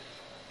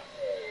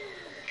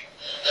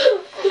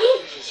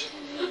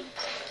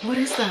 What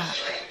is that?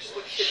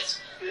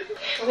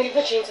 I'm gonna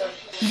put jeans on.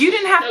 You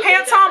didn't have No,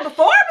 pants get on that.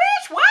 before,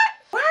 bitch? What?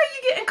 Why are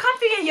you getting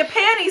comfy in your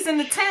panties in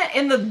the tent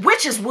in the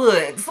witch's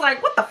woods?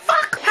 Like, what the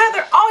fuck?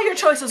 Heather, all your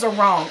choices are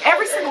wrong.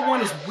 Every single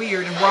one is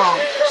weird and wrong.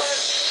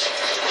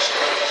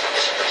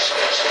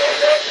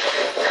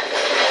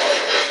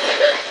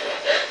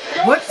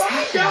 What's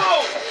happening?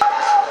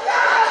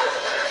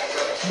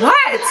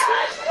 What?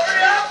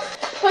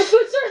 My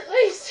boots are at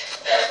least.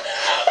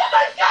 Oh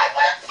my god,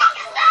 what the fuck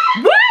is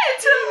that? What?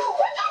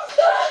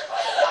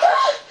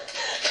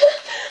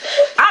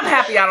 I'm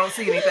happy I don't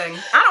see anything.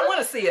 I don't want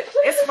to see it.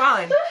 It's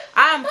fine.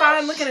 I I'm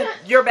fine looking at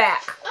your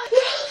back. Mike,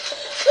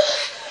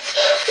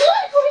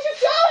 where are you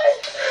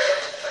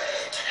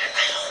going?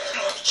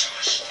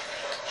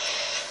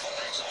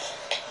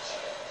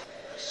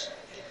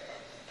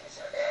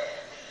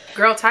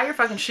 Girl, tie your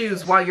fucking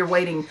shoes while you're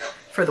waiting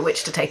for the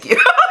witch to take you.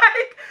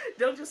 Like,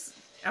 don't just,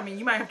 I mean,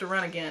 you might have to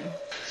run again.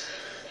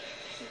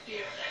 You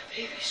hear that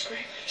baby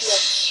screaming?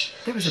 Yes.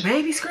 There was a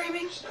baby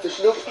screaming?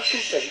 There's no fucking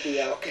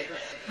baby out there.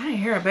 I didn't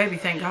hear a baby,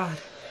 thank God.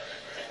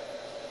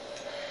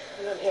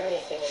 I don't hear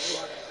anything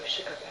anymore. We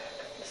should go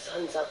back. The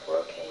sun's up. We're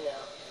okay now.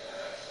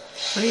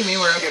 What do you mean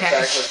we're Get okay?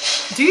 back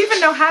with Do you even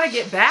know how to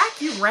get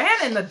back? You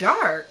ran in the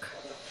dark.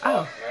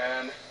 Oh,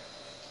 man.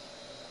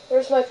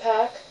 Where's my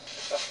pack?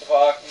 The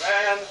fuck,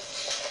 man.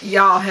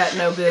 y'all had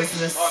no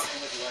business.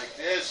 Fucking with you like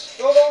this.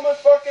 Spilled all my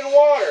fucking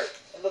water.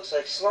 It looks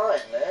like slime,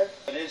 man.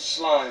 It is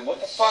slime.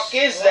 What the fuck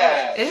is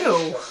that?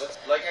 Ew.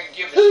 Like I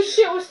give a Whose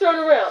shit. shit was thrown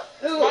around?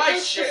 Who My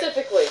shit.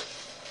 specifically?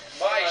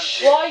 My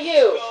shit. Why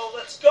you?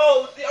 Let's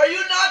go. Are you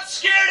not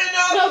scared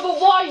enough? No,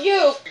 but why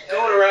you? You're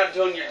going around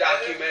doing your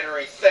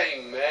documentary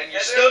thing, man.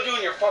 You're still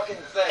doing your fucking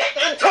thing.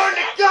 Then turn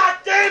the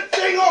goddamn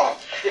thing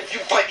off. If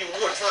you bite, you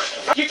would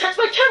first. You touched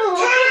my camera.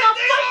 We're not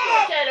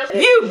fighting again.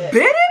 Okay? You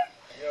bit him?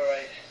 You're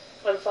right.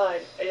 I'm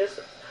fine.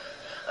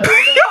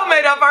 Y'all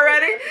made up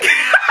already?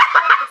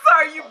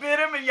 Sorry, you bit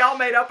him and y'all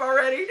made up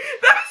already?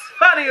 That's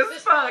funny as Is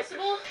this fuck.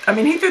 possible? I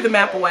mean, he threw the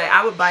map away.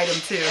 I would bite him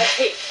too. I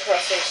hate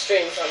crossing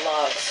streams on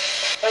logs.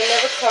 If I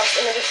never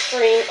cross another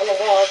stream on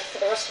a log for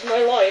the rest of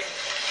my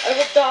life, I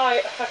will die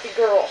a happy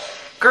girl.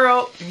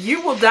 Girl,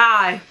 you will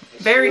die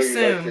very That's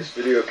why you like soon. this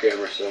video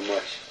camera so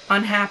much.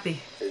 Unhappy.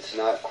 It's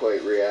not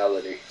quite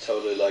reality.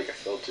 Totally like a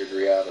filtered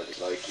reality.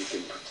 Like you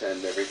can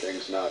pretend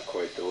everything's not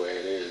quite the way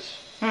it is.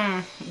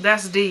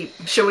 That's deep.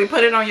 Should we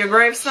put it on your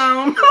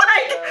gravestone?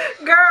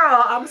 Like,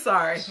 girl, I'm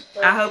sorry.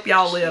 I hope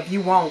y'all live.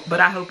 You won't, but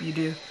I hope you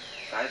do.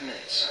 5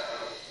 minutes.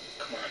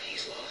 Come on,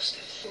 he's lost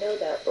it. I know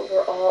that, but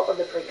we're all on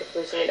the brink of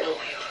losing it, and we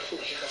have to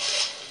keep it up.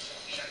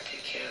 We gotta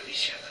take care of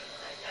each other.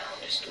 I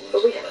know. Just do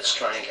But we- it. Let's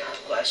try and get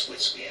the last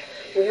wits we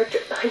have here. We have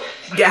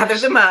to. Gather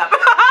them up.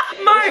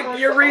 Mike,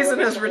 your reason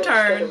has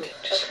returned.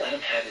 Just let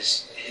him have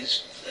his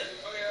flip.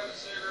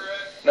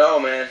 No,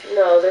 man.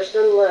 No, there's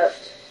none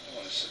left. I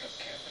want to sit up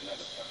camp another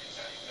fucking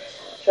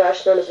night, man.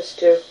 Josh, none of us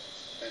do.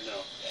 I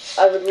know.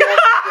 I would love to do this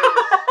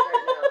right now.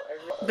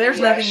 There's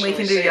nothing we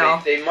can do, Actually,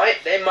 y'all.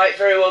 They might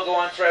very well go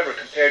on forever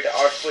compared to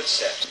our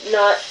footsteps.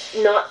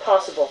 Not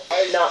possible.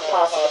 Not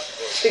possible.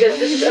 Because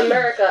this is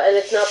America and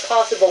it's not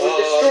possible. We've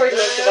destroyed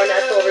most of our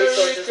natural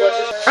resources. Let's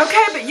just...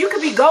 Okay, but you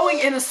could be going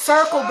in a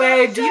circle,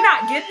 babe. Do you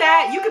not get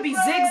that? You could be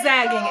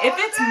zigzagging. If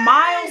it's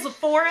miles of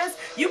forest,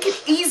 you could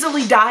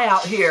easily die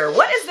out here.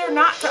 What is there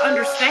not to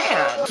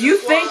understand? You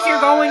think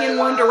you're going in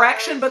one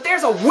direction, but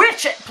there's a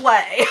witch at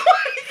play.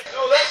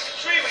 No, that's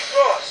the tree we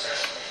crossed.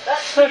 That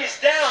tree is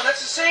down.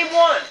 That's the same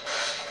one.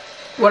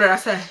 What did I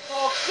say?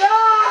 Oh,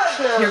 God!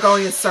 No. You're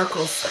going in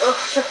circles.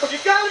 You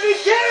gotta be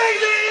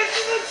kidding me! This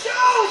is a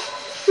joke!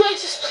 Mike,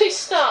 just please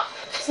stop.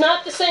 It's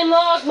not the same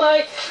log,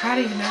 Mike. How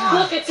do you know?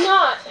 Look, it's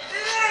not. It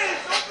is!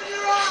 Open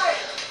your eyes!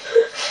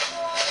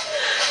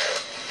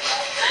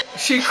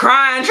 She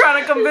crying,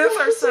 trying to convince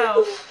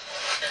herself.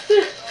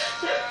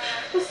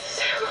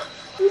 It's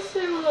the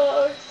same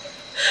log.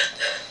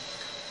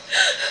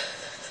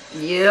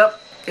 Yep.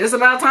 It's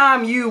about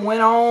time you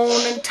went on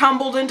and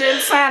tumbled into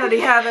insanity,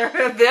 Heather.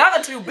 The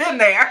other two been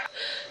there.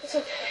 It's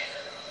okay.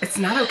 It's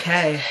not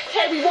okay.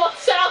 Hey, we walked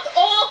south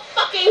all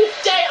fucking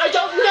day. I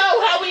don't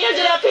know how we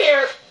ended up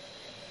here.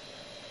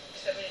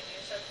 Expect me to do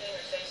something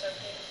or say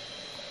something?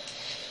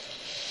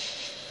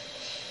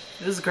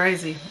 This is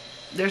crazy.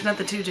 There's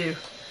nothing to do.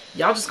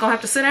 Y'all just gonna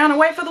have to sit down and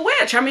wait for the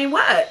witch. I mean,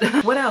 what?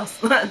 What else?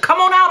 Come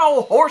on out,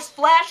 old horse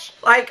flesh.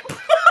 Like,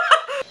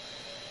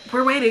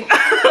 we're waiting.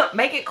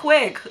 Make it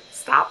quick.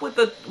 Stop with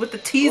the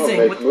teasing,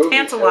 Well, with make movies,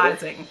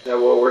 tantalizing. Heather. Is that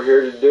what we're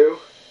here to do?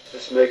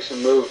 Let's make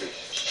some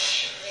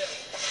movies.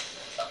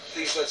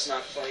 Please let's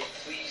not fight,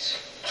 please.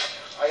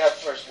 I got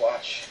first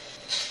watch.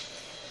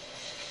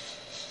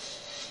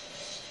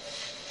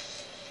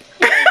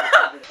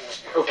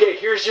 Okay,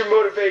 here's your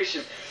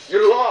motivation.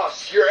 You're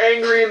lost. You're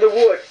angry in the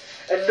woods.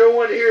 And no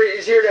one here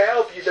is here to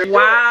help you.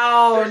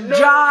 Wow, There's no one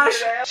Josh.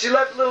 here to help. She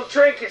left little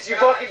trinkets. You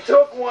fucking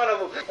took one of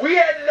them. We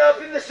ended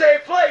up in the same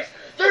place.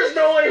 There's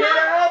no one here to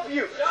help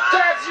you.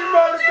 That's your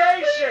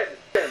motivation.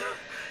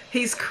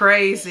 He's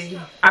crazy.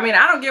 I mean,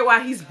 I don't get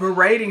why he's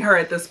berating her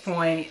at this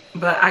point,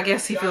 but I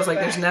guess he feels like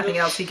there's nothing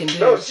else he can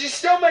No, do. she's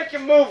still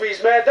making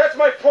movies, man. That's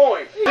my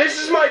point. This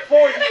is my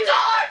point here. It's all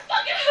I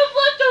fucking have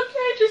left,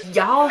 okay? Just...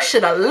 Y'all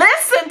should have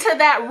listened to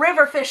that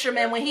river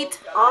fisherman when he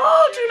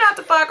told you not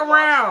to fuck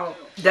around.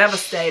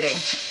 Devastating.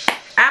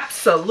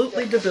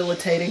 Absolutely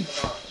debilitating.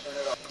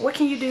 What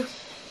can you do?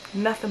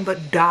 Nothing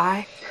but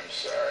die. I'm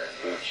sorry.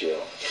 You chill.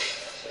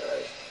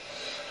 Alright.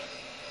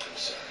 I'm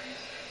sorry.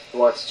 Who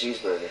wants a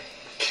cheeseburger?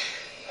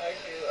 I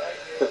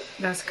do.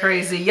 That's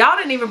crazy. Y'all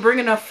didn't even bring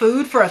enough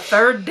food for a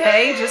third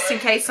day just in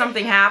case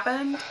something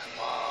happened.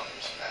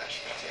 Mom's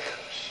mashed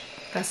potatoes.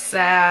 That's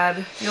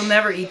sad. You'll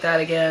never eat that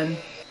again.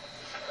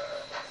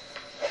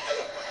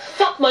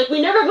 Fuck! talk, Mike.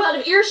 We never got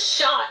out of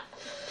earshot.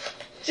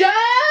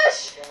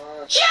 Josh!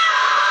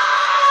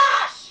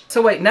 Josh!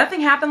 So wait,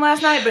 nothing happened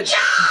last night, but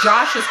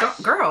Josh is gone.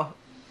 Girl.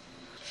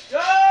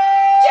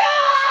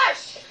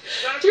 Josh!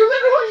 Do you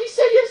remember what he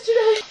said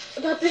yesterday?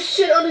 About this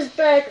shit on his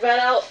back, about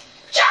how...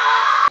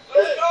 Josh!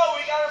 Let's go,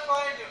 we gotta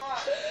find him.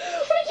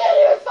 We can't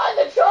even find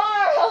the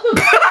car!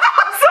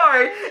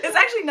 Sorry, it's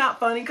actually not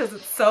funny because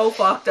it's so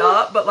fucked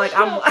up, but like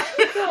I'm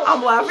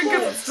laughing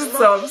because it's just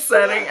so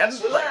upsetting and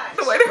like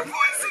the way their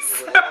voices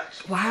sound.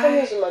 I'm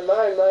Why? losing my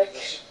mind, Mike.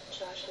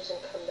 Josh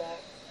doesn't come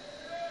back.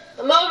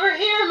 I'm over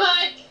here,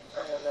 Mike! I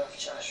don't know if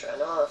Josh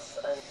ran off.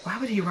 Why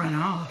would he run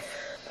off?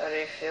 How do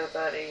you feel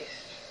about East?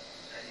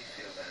 How do you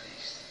feel about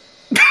East?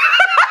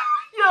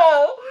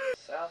 Yo!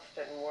 South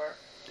didn't work.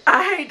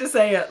 I hate to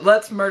say it.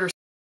 Let's murder.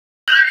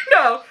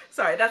 No,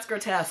 sorry, that's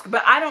grotesque.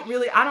 But I don't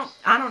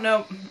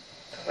know. The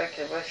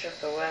Wicked Witch of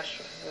the West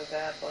was the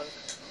bad one.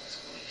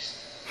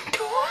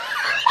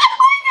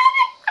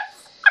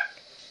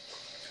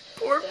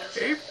 Poor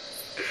babe.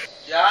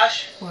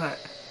 Josh? What?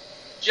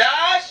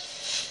 Josh?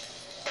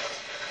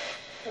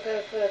 I'm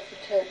gonna put up the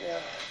tent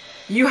now.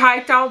 You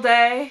hiked all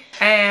day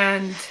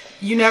and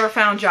you never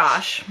found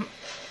Josh.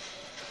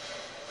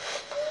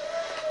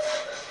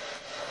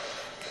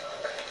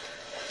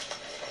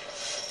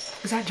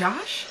 Is that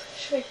Josh?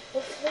 Should we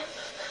look at him?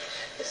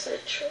 Is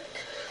it a trick?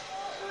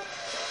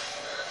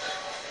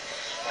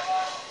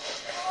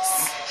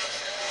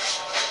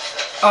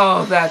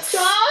 Oh, that's...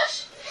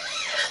 Josh?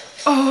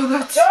 Oh,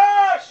 that's...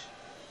 Josh!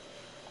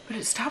 But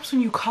it stops when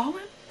you call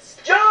him?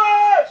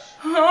 Josh!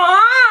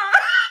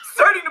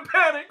 Starting to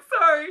panic,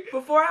 sorry.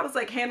 Before I was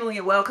like handling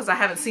it well because I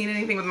haven't seen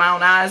anything with my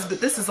own eyes, but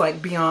this is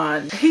like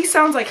beyond. He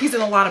sounds like he's in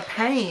a lot of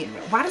pain.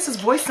 Why does his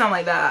voice sound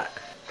like that?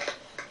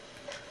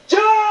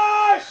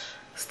 Josh!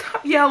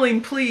 Stop yelling,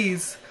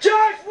 please.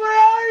 Josh, where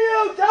are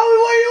you? Tell me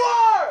where you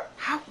are!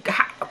 How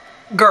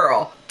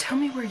girl, tell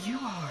me where you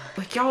are.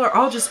 Like y'all are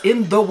all just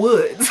in the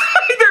woods.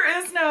 There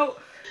is no...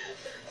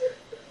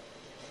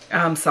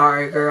 I'm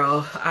sorry,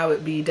 girl. I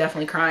would be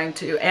definitely crying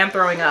too and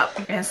throwing up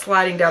and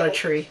sliding down a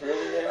tree.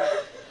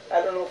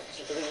 I don't know if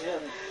it's really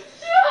him.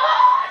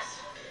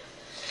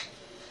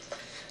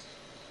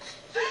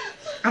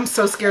 I'm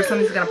so scared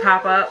something's gonna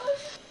pop up.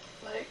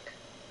 Mike,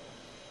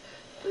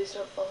 please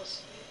don't fall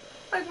asleep.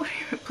 Like, what do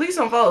you, please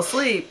don't fall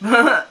asleep.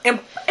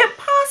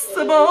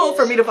 Impossible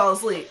for me to fall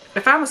asleep.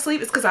 If I'm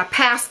asleep, it's because I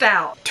passed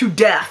out to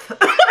death.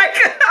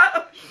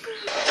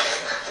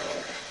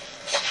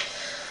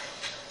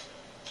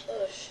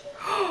 Oh shit.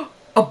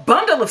 A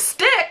bundle of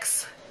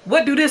sticks?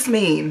 What do this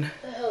mean?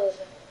 What the hell is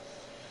it?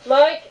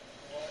 Mike?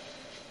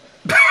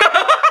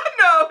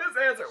 No, his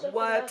answer.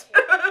 What?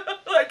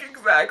 Like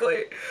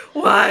exactly.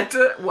 What?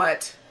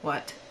 What?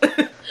 What?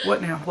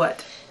 What now?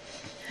 What?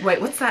 Wait,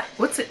 what's that?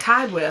 What's it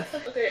tied with?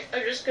 Okay,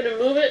 I'm just gonna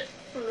move it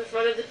from the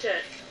front of the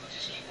tent.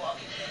 Just keep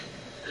walking.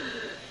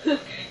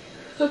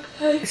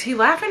 Okay. Is he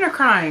laughing or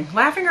crying?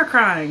 Laughing or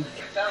crying? I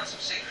found some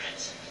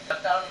cigarettes. I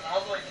found them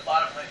all the way at the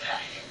bottom of my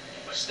pack.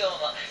 We're still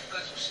alive.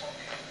 Good for smoking.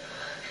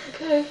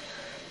 Okay.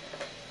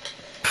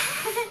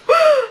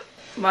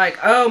 Like,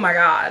 oh my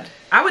God.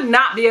 I would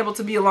not be able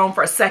to be alone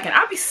for a second.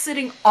 I'd be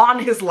sitting on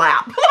his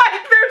lap.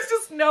 Like, there's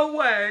just no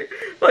way.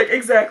 Like,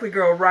 exactly,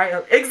 girl, right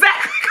up.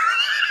 Exactly, girl.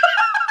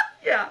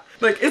 Yeah.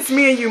 Like, it's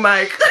me and you,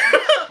 Mike.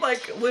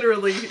 Like,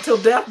 literally, till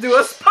death do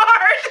us part.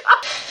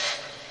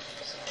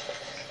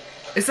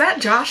 Is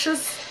that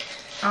Josh's,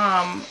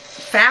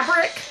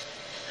 fabric?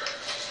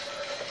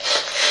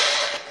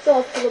 It's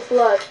all full of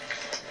blood.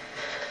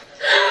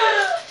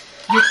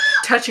 You're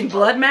touching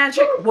blood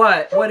magic?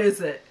 What? What is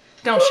it?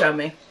 Don't show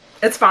me.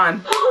 It's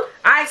fine.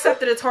 I accept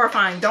that it's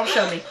horrifying. Don't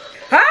show me.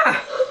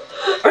 Ah!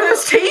 Are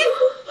those teeth?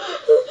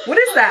 What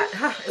is that?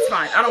 Ah, it's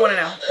fine. I don't want to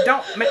know.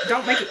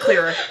 Don't make it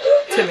clearer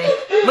to me.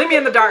 Leave me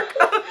in the dark.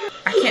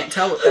 I can't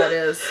tell what that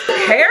is.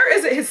 Hair?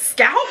 Is it his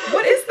scalp?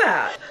 What is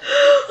that?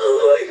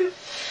 Oh my God.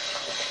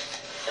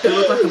 It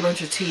looked like a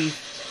bunch of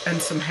teeth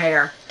and some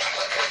hair.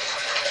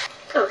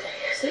 Okay,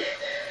 is it? Okay.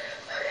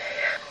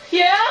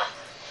 Yeah?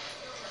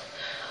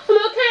 I'm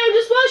okay. I'm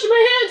just washing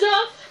my hands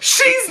off.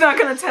 She's not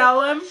gonna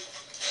tell him.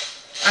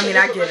 I mean,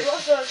 I get it.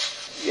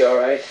 You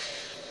alright?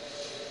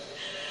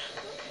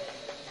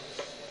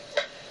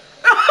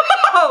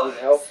 Oh!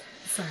 Help?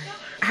 Sorry.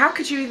 How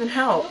could you even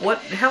help? What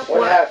help?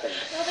 What happened?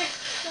 Nothing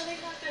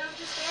happened. I'm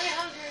just very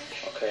hungry.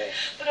 Okay.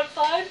 But I'm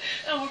fine,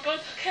 and we're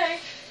both okay.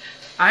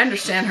 I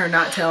understand her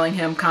not telling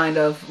him, kind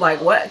of.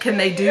 Like, what can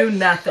they do?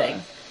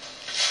 Nothing.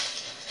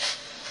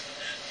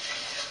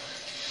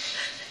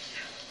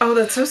 Oh,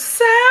 that's so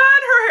sad.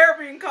 Her hair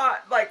being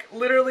caught. Like,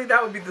 literally,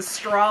 that would be the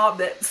straw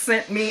that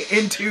sent me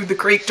into the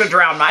creek to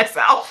drown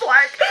myself.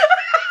 Like,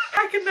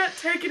 I cannot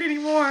take it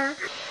anymore.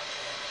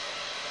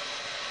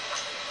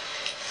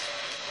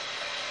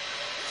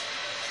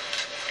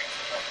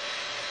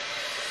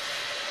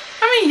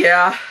 I mean,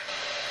 yeah.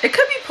 It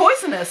could be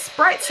poisonous.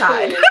 Bright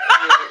side.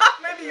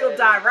 Maybe you'll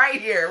die right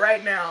here,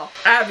 right now.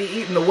 I'll be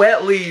eating the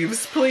wet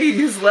leaves.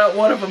 Please let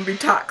one of them be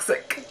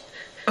toxic.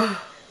 I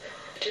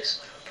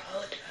just want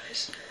to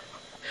apologize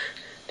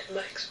to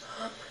Mike's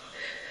mom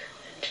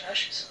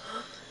Josh's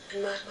mom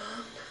and my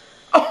mom.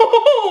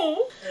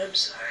 Oh! And I'm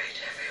sorry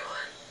to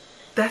everyone.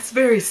 That's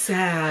very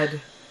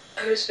sad.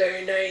 I was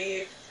very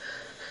naive.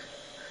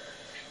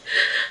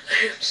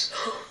 I am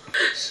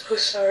so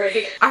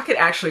sorry. I could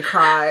actually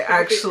cry,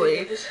 actually.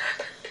 Everything this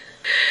happened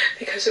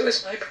because it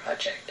was my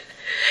project.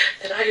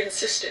 And I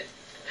insisted.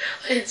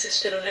 I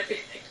insisted on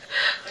everything.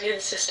 I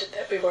insisted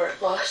that we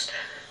weren't lost.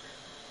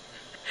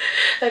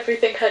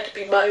 Everything had to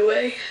be my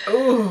way.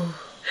 Ooh.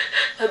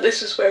 And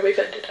this is where we've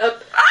ended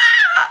up.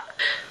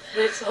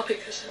 And it's all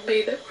because of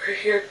me that we're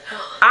here now.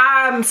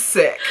 I'm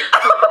sick.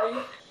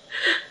 Hungry,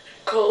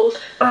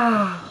 cold.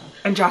 Oh.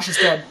 And Josh is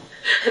dead.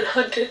 And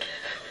hunted.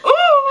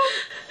 Ooh.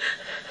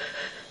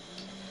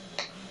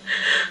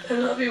 I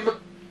love you,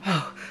 Mom.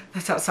 Oh,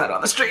 that's outside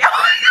on the street.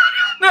 Oh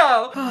my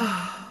God,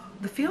 no.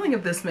 The feeling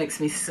of this makes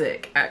me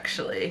sick,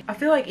 actually. I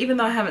feel like even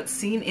though I haven't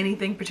seen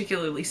anything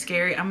particularly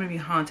scary, I'm gonna be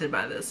haunted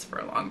by this for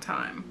a long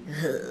time.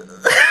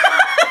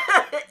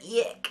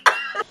 Yuck.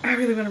 I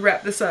really want to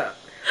wrap this up.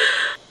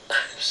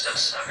 I'm so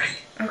sorry.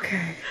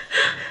 Okay.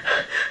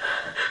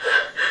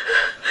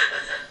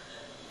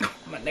 Oh,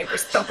 my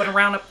neighbor's thumping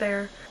around up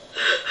there.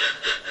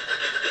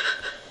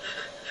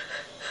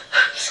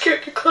 I'm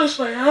scared to close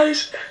my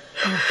eyes.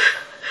 I'm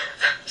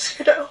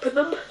scared to open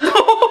them.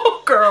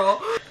 Oh,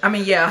 girl. I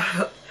mean,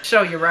 yeah.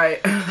 Show you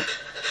right.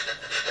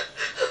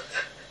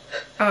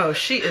 Oh,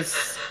 she is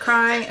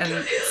crying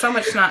and so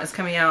much snot is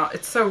coming out.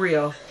 It's so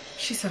real.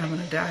 She said I'm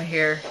gonna die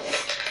here.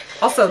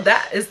 Also,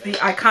 that is the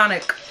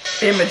iconic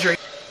imagery.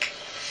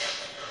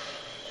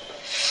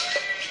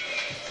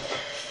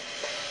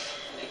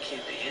 It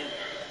can't be him.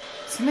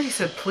 Somebody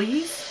said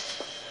please?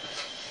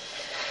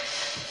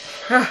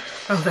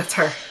 Oh, that's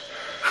her.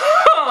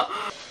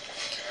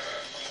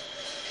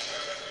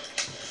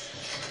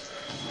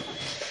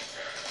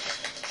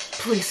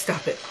 Please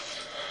stop it.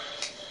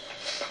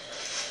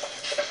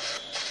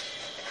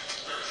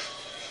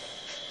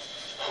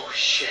 Oh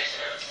shit.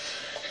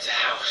 It's a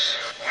house.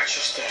 Watch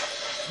your step.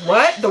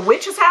 What? The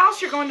witch's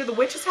house? You're going to the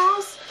witch's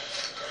house?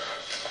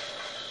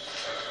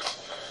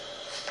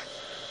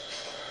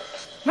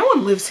 No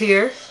one lives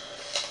here.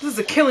 This is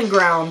a killing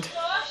ground.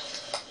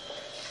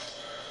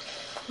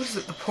 What is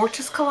it? The porch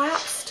has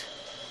collapsed?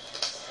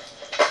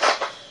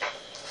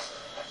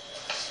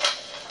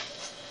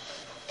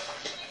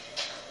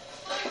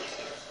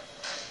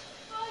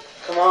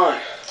 Come on.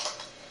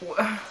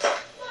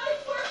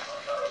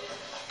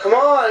 Come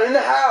on, in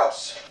the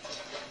house.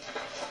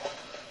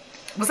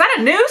 Was that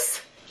a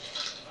noose?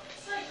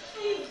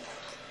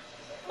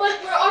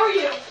 Mike, where are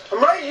you?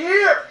 I'm right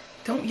here.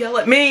 Don't yell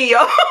at me.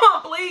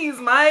 Oh, please,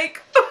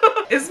 Mike.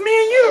 It's me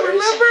and you,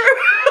 remember?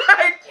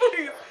 Like,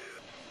 please.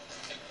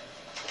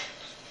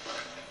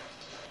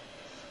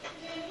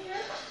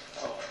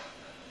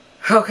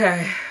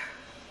 Okay.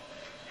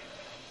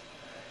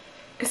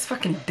 It's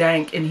fucking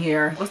dank in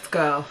here. Let's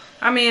go.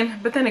 I mean,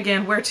 but then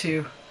again, where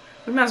to?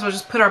 We might as well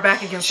just put our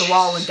back against the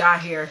wall and die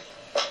here.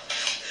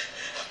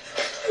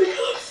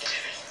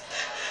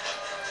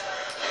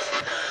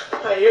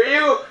 I hear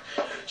you.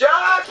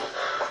 Josh!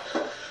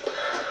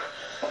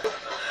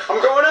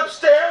 I'm going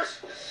upstairs.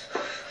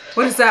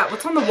 What is that?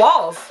 What's on the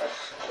walls?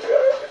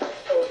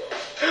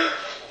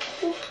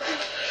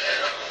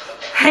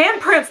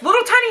 Handprints,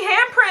 little tiny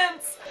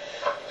handprints.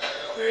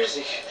 Where is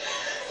he?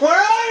 Where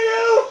are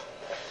you?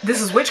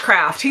 This is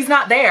witchcraft. He's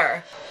not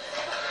there.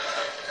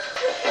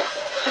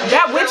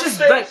 That witch is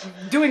like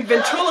doing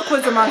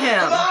ventriloquism on him.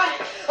 Come on!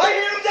 I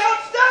hear him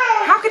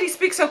downstairs! How could he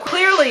speak so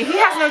clearly? He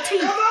has no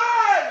teeth. Come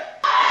on!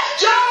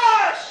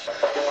 Josh!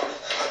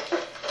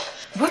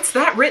 What's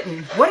that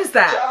written? What is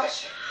that?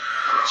 Josh?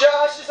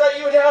 Josh, is that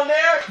you down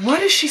there?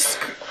 What is she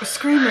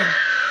screaming?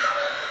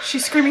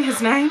 She's screaming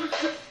his name?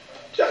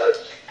 Josh?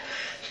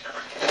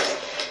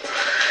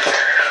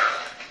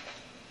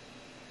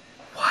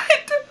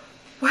 What?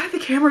 Why did the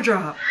camera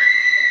drop?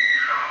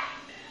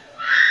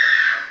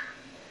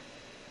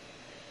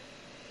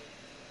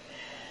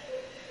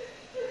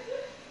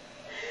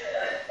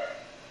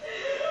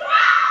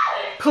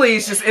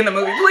 Please just end the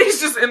movie. Please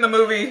just end the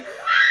movie.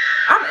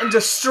 I'm in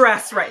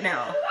distress right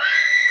now. What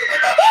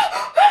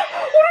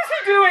is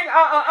he doing?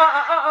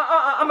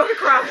 I'm gonna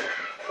cry.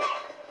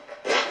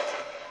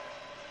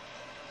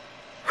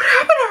 What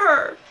happened to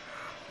her?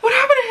 What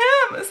happened to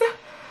him? Is that...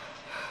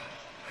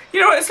 You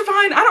know, it's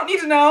fine. I don't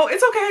need to know.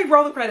 It's okay.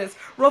 Roll the credits.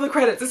 Roll the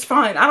credits. It's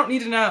fine. I don't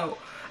need to know.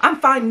 I'm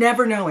fine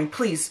never knowing.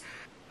 Please.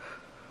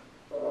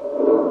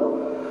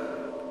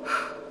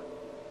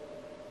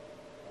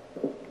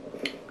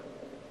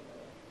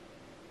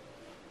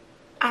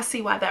 I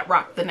see why that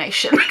rocked the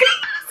nation. It's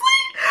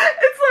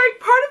like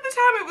part of the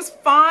time it was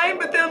fine,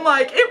 but then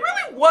like it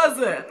really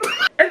wasn't.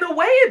 And the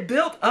way it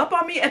built up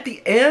on me at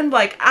the end,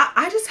 like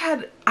I just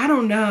had, I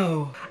don't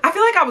know. I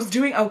feel like I was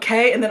doing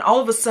okay, and then all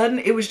of a sudden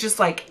it was just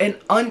like an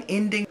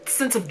unending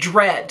sense of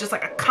dread, just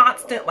like a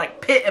constant like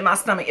pit in my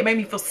stomach. It made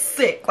me feel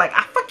sick. Like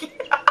I fucking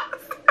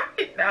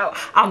no,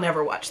 I'll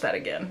never watch that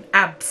again.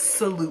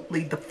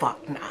 Absolutely the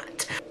fuck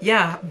not.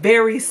 Yeah,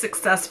 very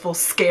successful,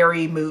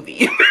 scary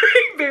movie.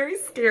 Very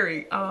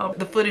scary.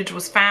 The footage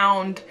was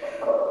found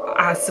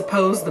I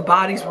suppose the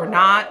bodies were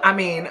not. I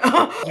mean,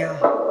 yeah.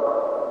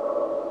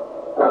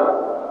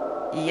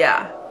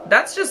 Yeah,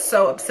 that's just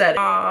so upsetting.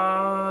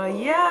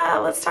 Yeah,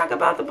 let's talk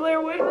about the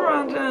Blair Witch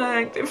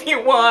Project if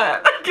you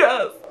want, I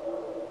guess.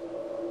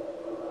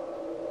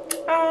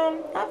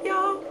 Love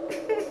y'all.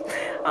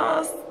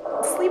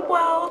 Sleep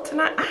well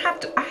tonight.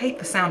 I hate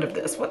the sound of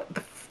this. What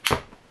the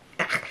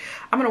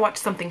I'm gonna watch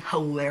something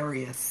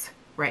hilarious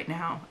right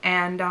now.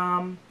 And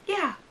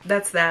yeah,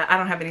 that's that. I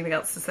don't have anything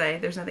else to say.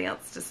 There's nothing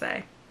else to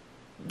say.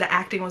 The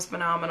acting was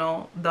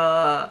phenomenal.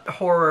 The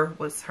horror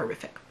was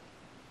horrific.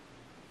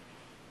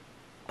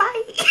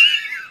 Bye.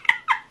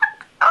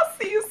 I'll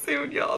see you soon, y'all.